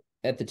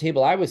at the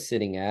table I was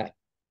sitting at.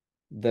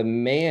 The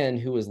man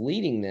who was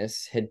leading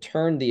this had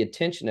turned the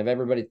attention of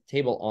everybody at the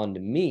table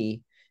onto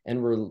me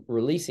and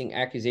releasing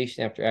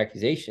accusation after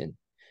accusation.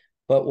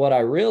 But what I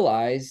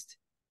realized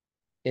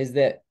is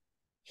that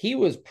he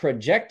was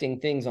projecting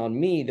things on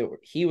me that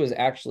he was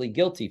actually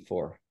guilty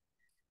for.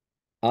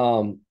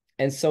 And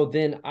so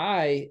then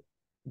I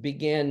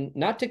began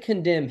not to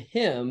condemn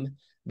him,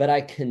 but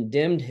I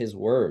condemned his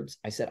words.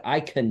 I said,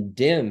 I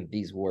condemn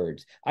these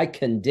words. I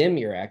condemn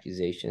your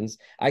accusations.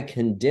 I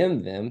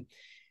condemn them.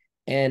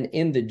 And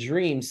in the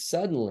dream,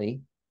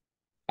 suddenly,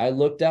 I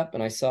looked up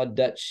and I saw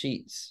Dutch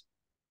Sheets.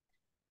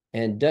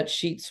 And Dutch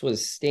Sheets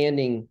was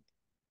standing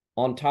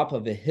on top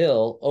of a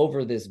hill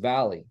over this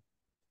valley.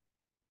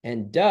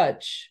 And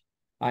Dutch,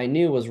 I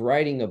knew, was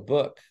writing a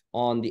book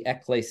on the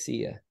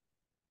ecclesia.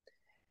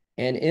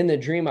 And in the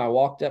dream, I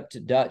walked up to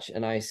Dutch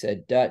and I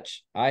said,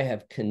 Dutch, I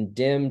have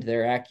condemned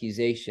their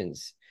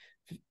accusations.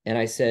 And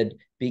I said,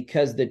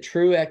 because the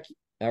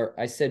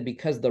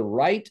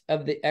right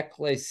of the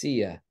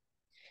ecclesia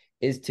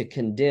is to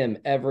condemn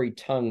every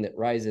tongue that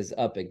rises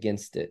up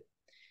against it.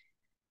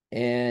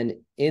 And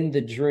in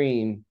the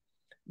dream,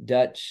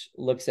 Dutch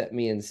looks at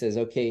me and says,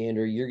 "Okay,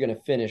 Andrew, you're going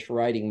to finish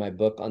writing my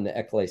book on the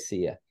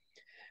ecclesia."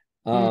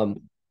 Mm-hmm.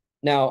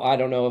 Now I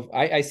don't know if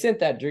I sent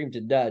that dream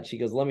to Dutch. He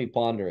goes, "Let me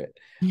ponder it."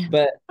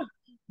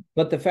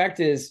 But the fact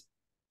is,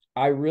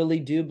 I really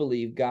do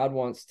believe God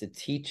wants to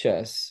teach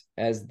us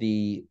as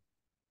the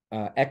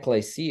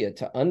ecclesia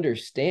to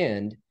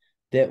understand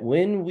that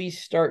when we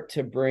start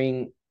to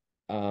bring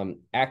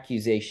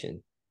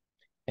accusation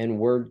and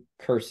word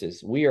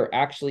curses, we are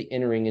actually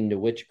entering into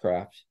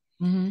witchcraft.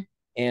 Mm-hmm.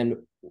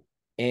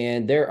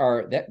 And there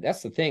are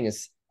that's the thing,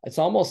 is it's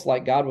almost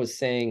like God was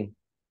saying,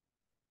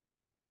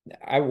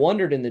 I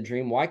wondered in the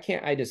dream, why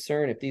can't I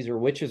discern if these are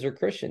witches or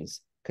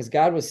Christians? Because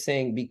God was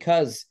saying,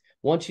 because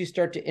once you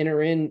start to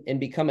enter in and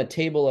become a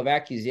table of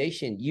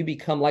accusation, you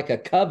become like a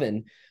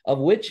coven of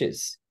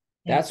witches.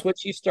 Yeah. That's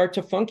what you start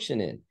to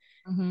function in.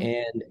 Mm-hmm.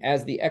 And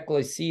as the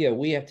ecclesia,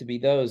 we have to be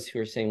those who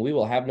are saying, we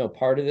will have no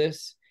part of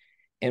this,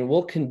 and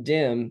we'll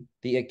condemn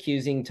the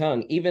accusing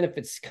tongue, even if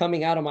it's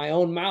coming out of my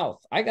own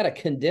mouth. I got to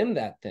condemn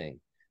that thing.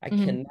 I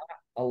Mm-hmm. cannot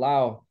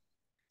allow.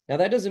 Now,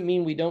 that doesn't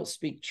mean we don't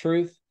speak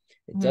truth.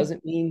 It Mm-hmm.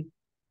 doesn't mean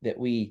that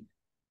we,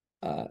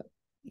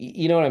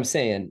 you know what I'm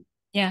saying?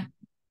 Yeah.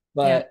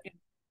 Yeah.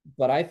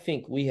 But I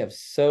think we have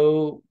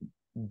so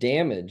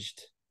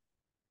damaged,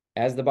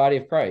 as the body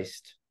of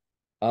Christ,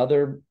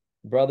 other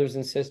brothers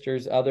and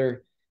sisters,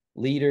 other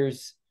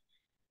leaders,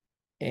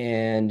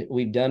 and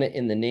we've done it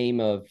in the name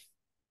of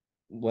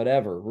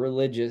whatever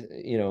religious,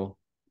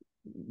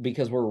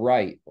 because we're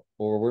right,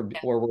 or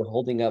we're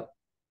holding up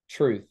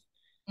truth.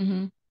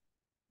 Mm-hmm.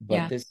 But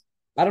Yeah. this,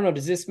 I don't know,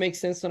 does this make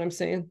sense what I'm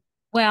saying?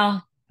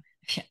 Well,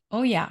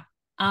 oh yeah.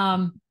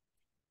 Um,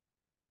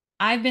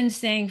 I've been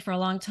saying for a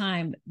long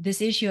time,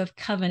 this issue of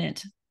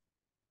covenant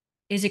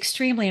is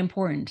extremely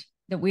important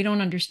that we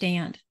don't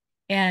understand.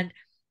 And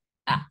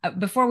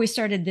before we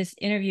started this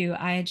interview,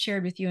 I had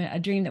shared with you a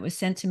dream that was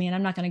sent to me, and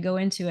I'm not going to go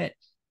into it.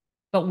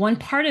 But one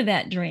part of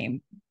that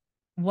dream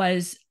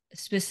was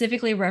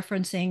specifically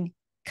referencing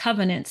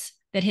covenants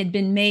that had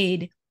been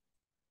made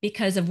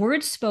because of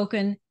words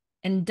spoken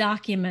and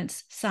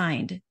documents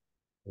signed.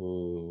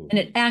 Ooh. And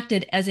it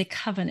acted as a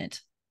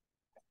covenant,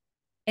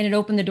 and it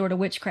opened the door to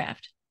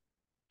witchcraft.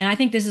 And I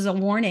think this is a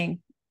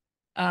warning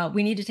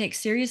we need to take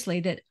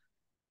seriously, that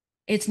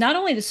it's not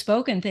only the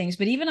spoken things,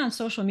 but even on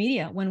social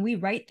media, when we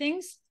write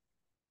things,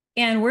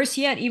 and worse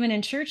yet, even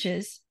in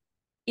churches,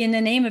 in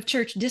the name of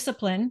church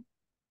discipline,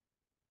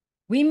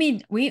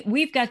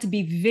 we've got to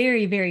be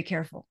very, very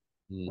careful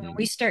when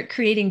we start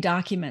creating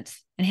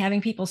documents and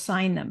having people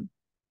sign them.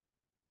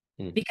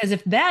 Because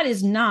if that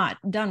is not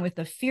done with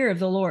the fear of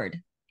the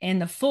Lord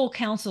and the full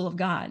counsel of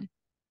God,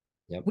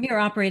 Yep. we are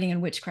operating in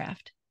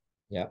witchcraft.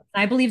 Yeah.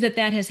 I believe that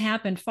has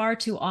happened far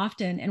too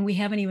often, and we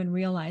haven't even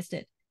realized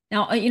it.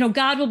 Now,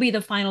 God will be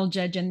the final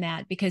judge in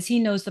that, because he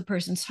knows the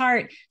person's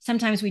heart.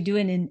 Sometimes we do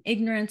it in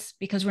ignorance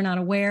because we're not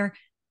aware,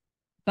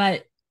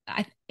 but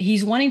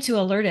he's wanting to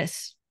alert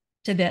us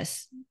to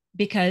this,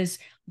 because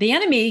the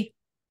enemy,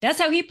 that's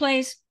how he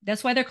plays.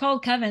 That's why they're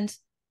called covens.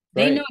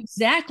 They know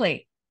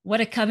exactly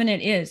what a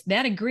covenant is.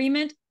 That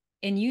agreement,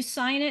 and you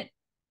sign it,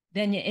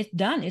 then it's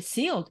done. It's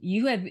sealed.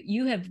 You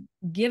have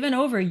given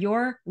over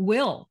your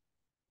will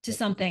to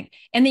something.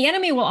 And the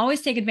enemy will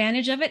always take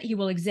advantage of it. He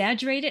will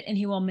exaggerate it, and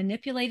he will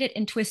manipulate it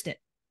and twist it,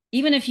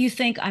 even if you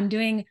think I'm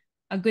doing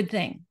a good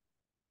thing.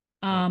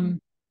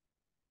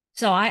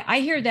 So I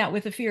hear that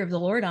with the fear of the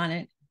Lord on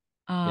it.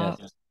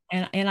 Yes.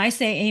 And I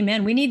say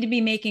amen. We need to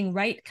be making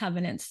right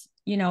covenants,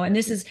 and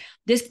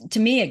this to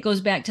me, it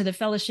goes back to the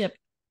fellowship,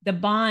 the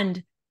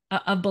bond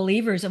of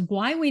believers, of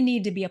why we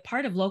need to be a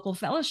part of local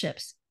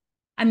fellowships.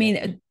 I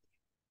mean,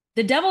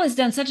 the devil has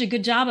done such a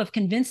good job of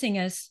convincing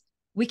us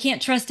we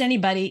can't trust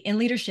anybody in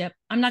leadership.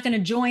 I'm not going to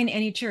join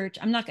any church.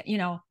 I'm not,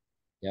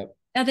 Yep.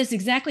 Now that's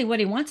exactly what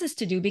he wants us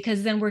to do,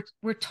 because then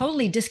we're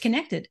totally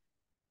disconnected.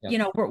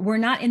 Yep. We're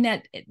not in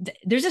that.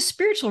 There's a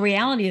spiritual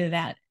reality to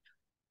that.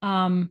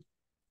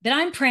 That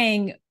I'm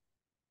praying.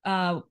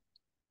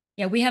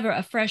 We have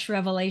a fresh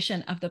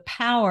revelation of the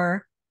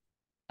power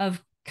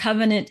of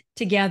covenant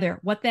together,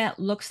 what that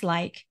looks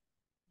like,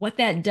 what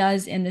that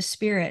does in the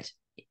spirit.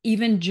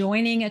 Even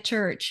joining a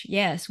church.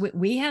 Yes,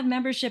 we have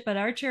membership at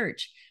our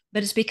church,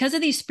 but it's because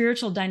of these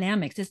spiritual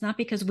dynamics. It's not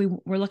because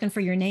we're looking for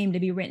your name to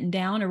be written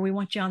down, or we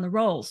want you on the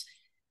rolls.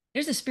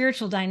 There's a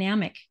spiritual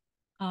dynamic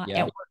at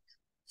work.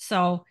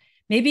 So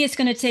maybe it's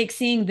going to take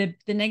seeing the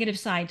negative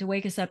side to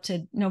wake us up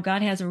to,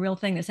 God has a real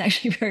thing that's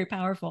actually very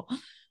powerful.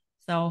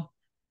 So.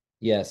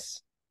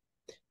 Yes.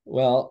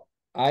 Well,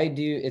 I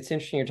do. It's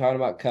interesting you're talking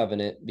about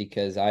covenant,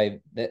 because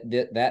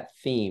that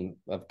theme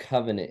of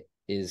covenant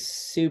is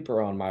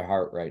super on my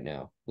heart right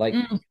now. Like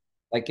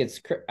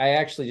I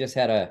actually just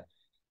had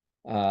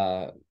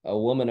a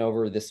woman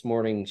over this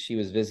morning. She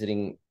was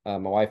visiting my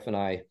wife and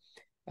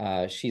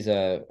I. She's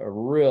a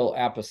real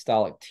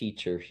apostolic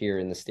teacher here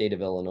in the state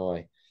of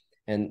Illinois.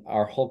 And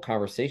our whole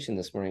conversation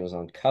this morning was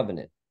on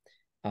covenant.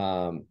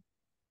 And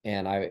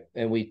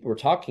we were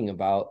talking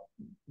about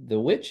the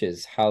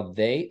witches, how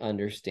they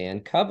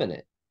understand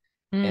covenant,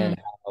 and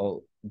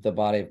how the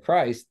body of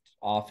Christ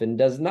often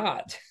does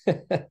not.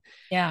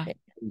 Yeah.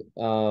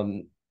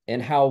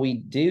 And how we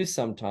do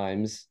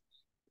sometimes,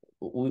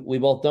 we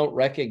both don't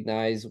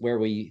recognize where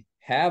we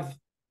have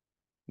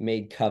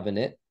made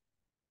covenant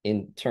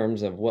in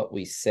terms of what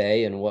we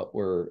say and what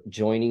we're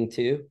joining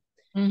to.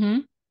 Mm-hmm.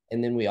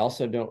 And then we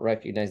also don't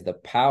recognize the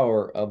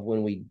power of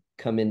when we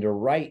come into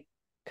right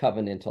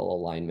covenantal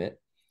alignment.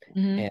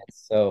 Mm-hmm. And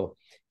so,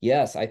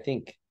 yes, I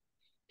think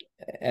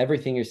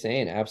everything you're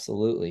saying,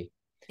 absolutely.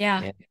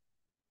 Yeah.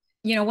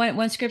 And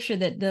One scripture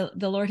that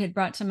the Lord had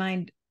brought to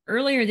mind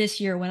earlier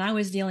this year when I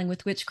was dealing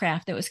with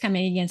witchcraft that was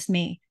coming against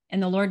me,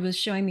 and the Lord was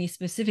showing me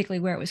specifically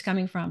where it was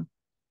coming from.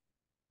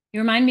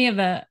 You remind me of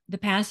the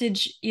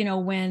passage,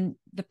 when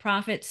the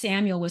prophet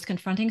Samuel was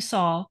confronting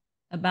Saul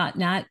about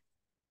not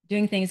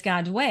doing things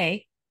God's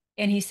way,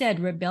 and he said,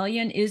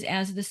 "Rebellion is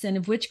as the sin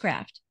of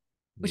witchcraft,"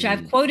 which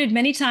I've quoted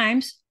many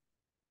times,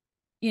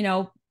 you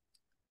know,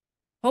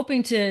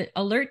 hoping to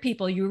alert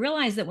people. You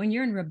realize that when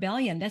you're in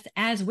rebellion, that's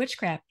as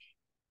witchcraft.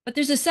 But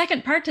there's a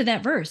second part to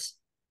that verse.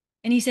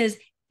 And he says,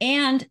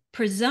 and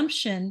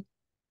presumption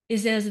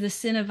is as the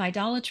sin of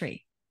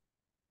idolatry.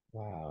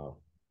 wow.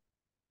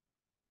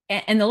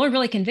 And the Lord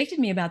really convicted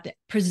me about that.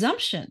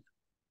 Presumption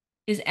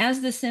is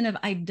as the sin of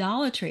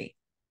idolatry.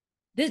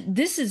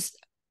 This is,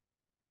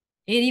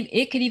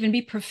 it could even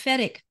be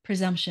prophetic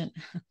presumption.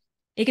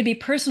 It could be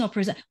personal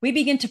presumption. We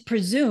begin to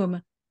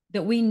presume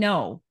that we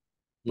know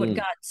what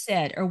God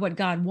said or what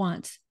God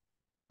wants.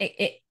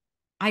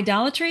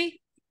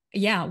 Idolatry,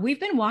 yeah, we've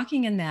been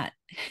walking in that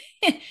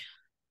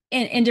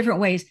in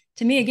different ways.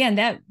 To me, again,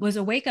 that was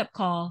a wake-up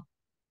call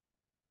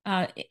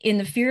in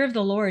the fear of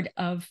the Lord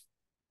of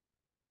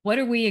what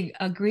are we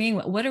agreeing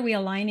with? What are we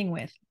aligning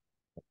with?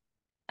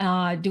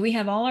 Do we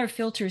have all our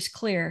filters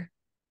clear?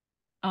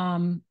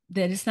 That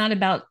it's not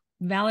about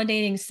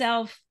validating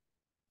self,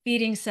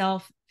 feeding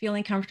self,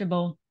 feeling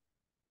comfortable.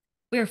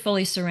 We are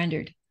fully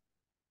surrendered.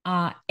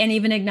 And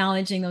even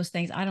acknowledging those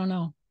things. I don't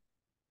know.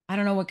 I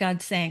don't know what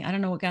God's saying. I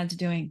don't know what God's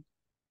doing.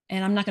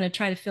 And I'm not going to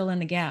try to fill in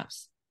the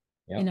gaps,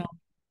 Yep. you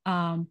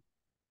know?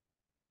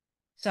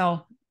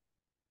 So,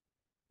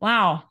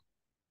 wow.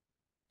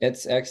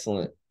 It's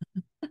excellent.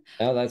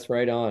 Oh, that's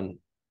right on.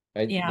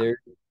 Yeah.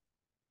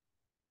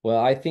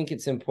 Well, I think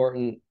it's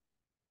important.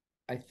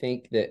 I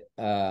think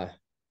that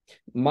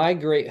my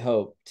great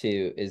hope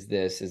too is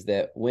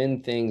that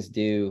when things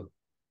do,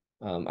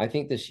 I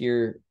think this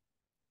year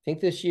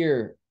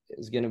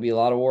is going to be a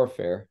lot of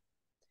warfare.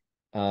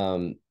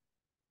 But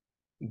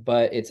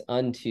it's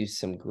unto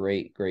some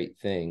great, great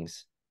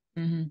things.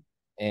 Mm-hmm.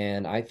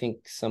 And I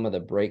think some of the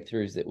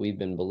breakthroughs that we've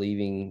been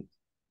believing,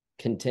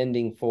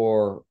 contending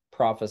for,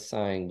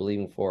 prophesying,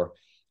 believing for,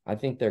 I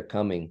think they're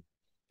coming.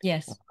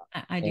 Yes,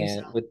 I do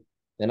so.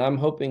 And I'm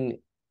hoping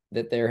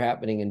that they're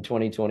happening in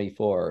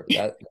 2024.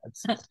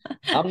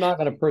 I'm not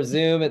going to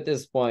presume at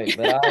this point,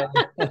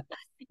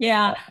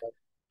 Yeah.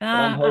 but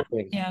I'm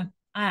hoping. Yeah,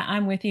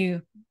 I'm with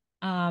you.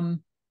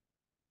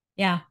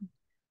 Yeah.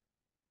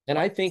 And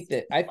I think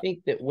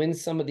that when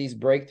some of these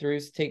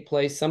breakthroughs take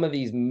place, some of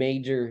these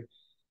major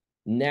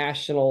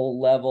national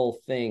level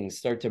things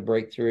start to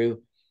break through,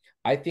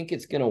 I think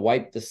it's going to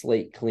wipe the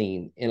slate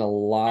clean in a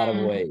lot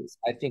of ways.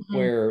 I think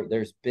where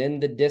there's been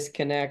the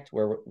disconnect,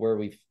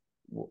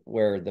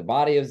 where the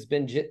body has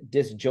been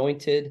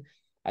disjointed,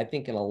 I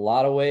think in a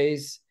lot of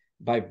ways,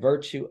 by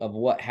virtue of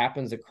what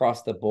happens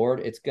across the board,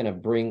 it's going to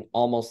bring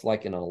almost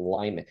like an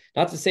alignment.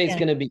 Not to say it's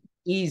going to be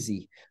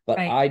easy, but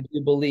Right. I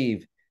do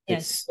believe that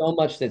Yes. so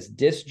much that's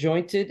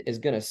disjointed is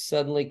going to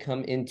suddenly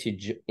come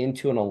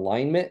into an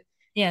alignment.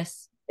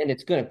 Yes. And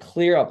it's going to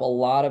clear up a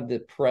lot of the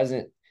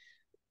present,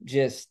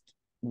 just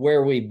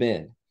where we've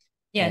been.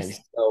 Yes. And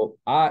so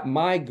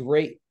my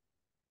great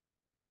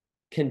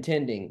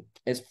contending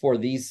is for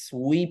these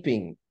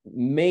sweeping,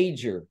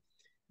 major,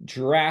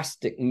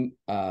 drastic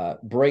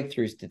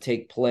breakthroughs to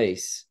take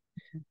place,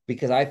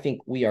 because I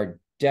think we are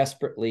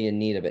desperately in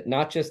need of it,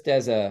 not just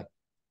as a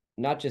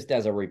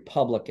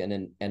republic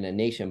and a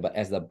nation, but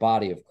as the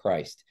body of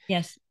Christ.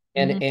 Yes.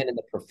 And in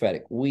the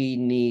prophetic, we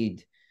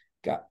need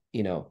God.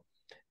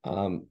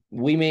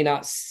 We may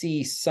not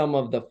see some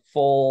of the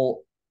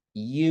full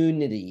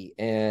unity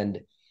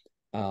and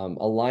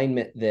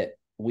alignment that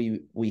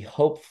we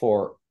hope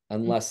for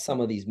unless some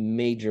of these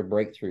major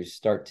breakthroughs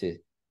start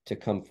to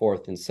come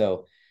forth. And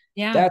so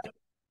yeah,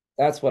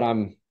 that's what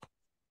I'm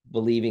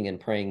believing and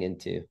praying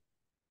into.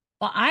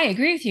 well, I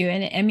agree with you.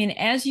 And I mean,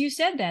 as you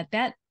said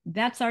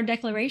that's our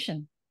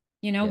declaration.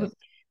 Yes.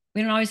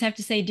 We don't always have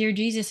to say, "Dear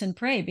Jesus," and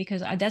pray,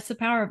 because that's the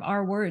power of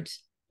our words.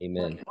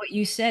 Amen. What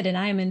you said, and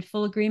I am in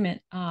full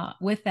agreement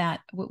with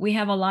that. We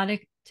have a lot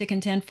to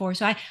contend for.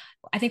 So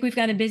I think we've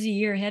got a busy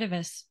year ahead of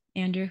us,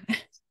 Andrew.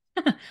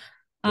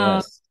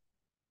 Yes.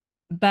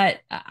 But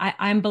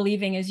I'm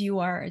believing, as you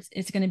are,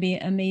 it's going to be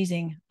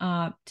amazing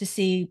to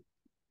see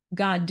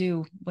God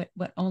do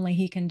what only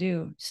He can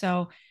do.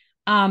 So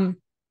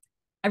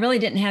I really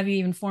didn't have you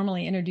even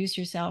formally introduce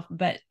yourself,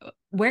 but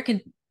where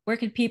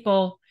could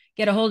people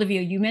get a hold of you?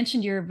 You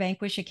mentioned your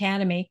Vanquish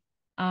Academy.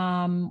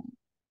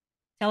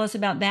 Tell us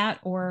about that,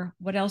 or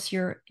what else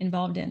you're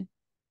involved in.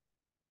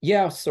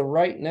 Yeah, so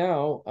right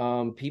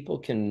now, people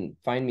can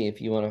find me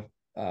if you want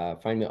to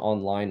find me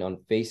online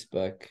on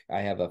Facebook.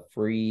 I have a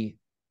free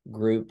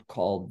group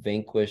called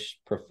Vanquish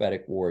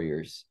Prophetic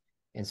Warriors.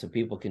 And so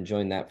people can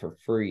join that for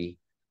free.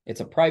 It's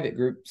a private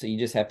group, so you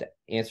just have to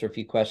answer a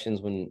few questions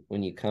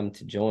when you come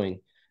to join.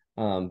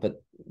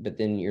 But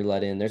then you're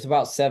let in. There's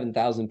about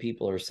 7,000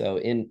 people or so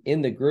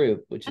in the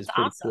group, which is That's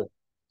pretty awesome. cool.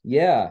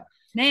 Yeah.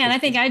 Man, It's I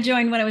think I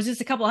joined when it was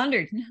just a couple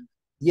hundred.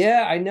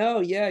 Yeah, I know.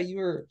 Yeah, you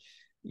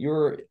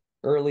were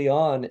early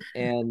on,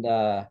 and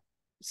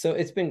so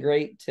it's been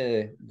great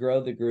to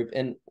grow the group,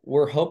 and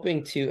we're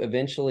hoping to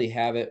eventually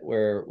have it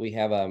where we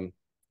have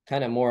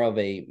kind of more of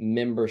a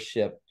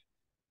membership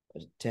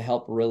to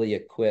help really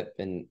equip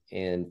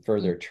and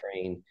further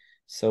train.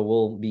 So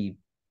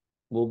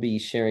we'll be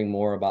sharing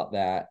more about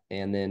that,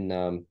 and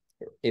then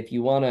if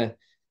you want to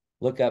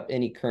look up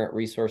any current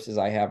resources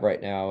I have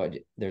right now,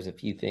 there's a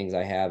few things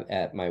I have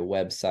at my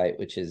website,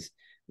 which is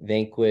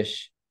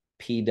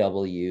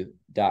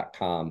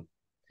vanquishpw.com.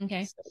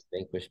 Okay. So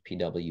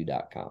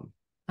vanquishpw.com.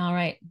 All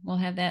right. We'll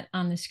have that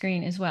on the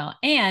screen as well.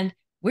 And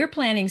we're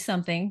planning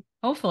something,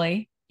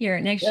 hopefully, here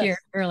next year Yes.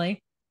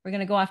 early. We're going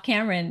to go off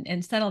camera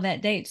and settle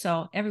that date.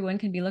 So everyone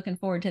can be looking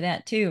forward to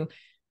that too.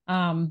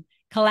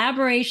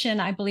 Collaboration,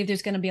 I believe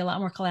there's going to be a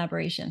lot more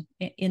collaboration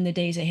in the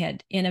days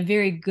ahead in a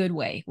very good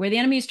way. Where the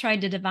enemy's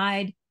tried to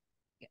divide,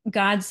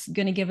 God's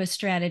going to give us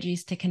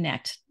strategies to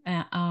connect.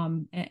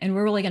 And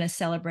we're really going to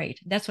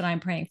celebrate. That's what I'm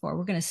praying for.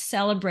 We're going to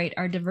celebrate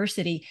our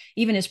diversity,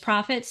 even as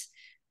prophets.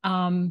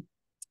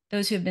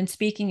 Those who have been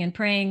speaking and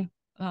praying,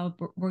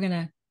 we're going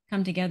to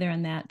come together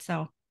on that.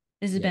 So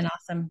this has been Yes.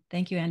 awesome.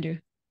 Thank you, Andrew.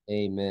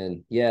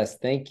 Amen. Yes.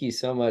 Thank you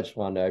so much,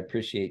 Wanda. I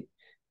appreciate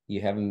you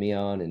having me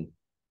on and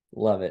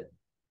love it.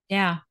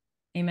 Yeah.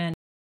 Amen.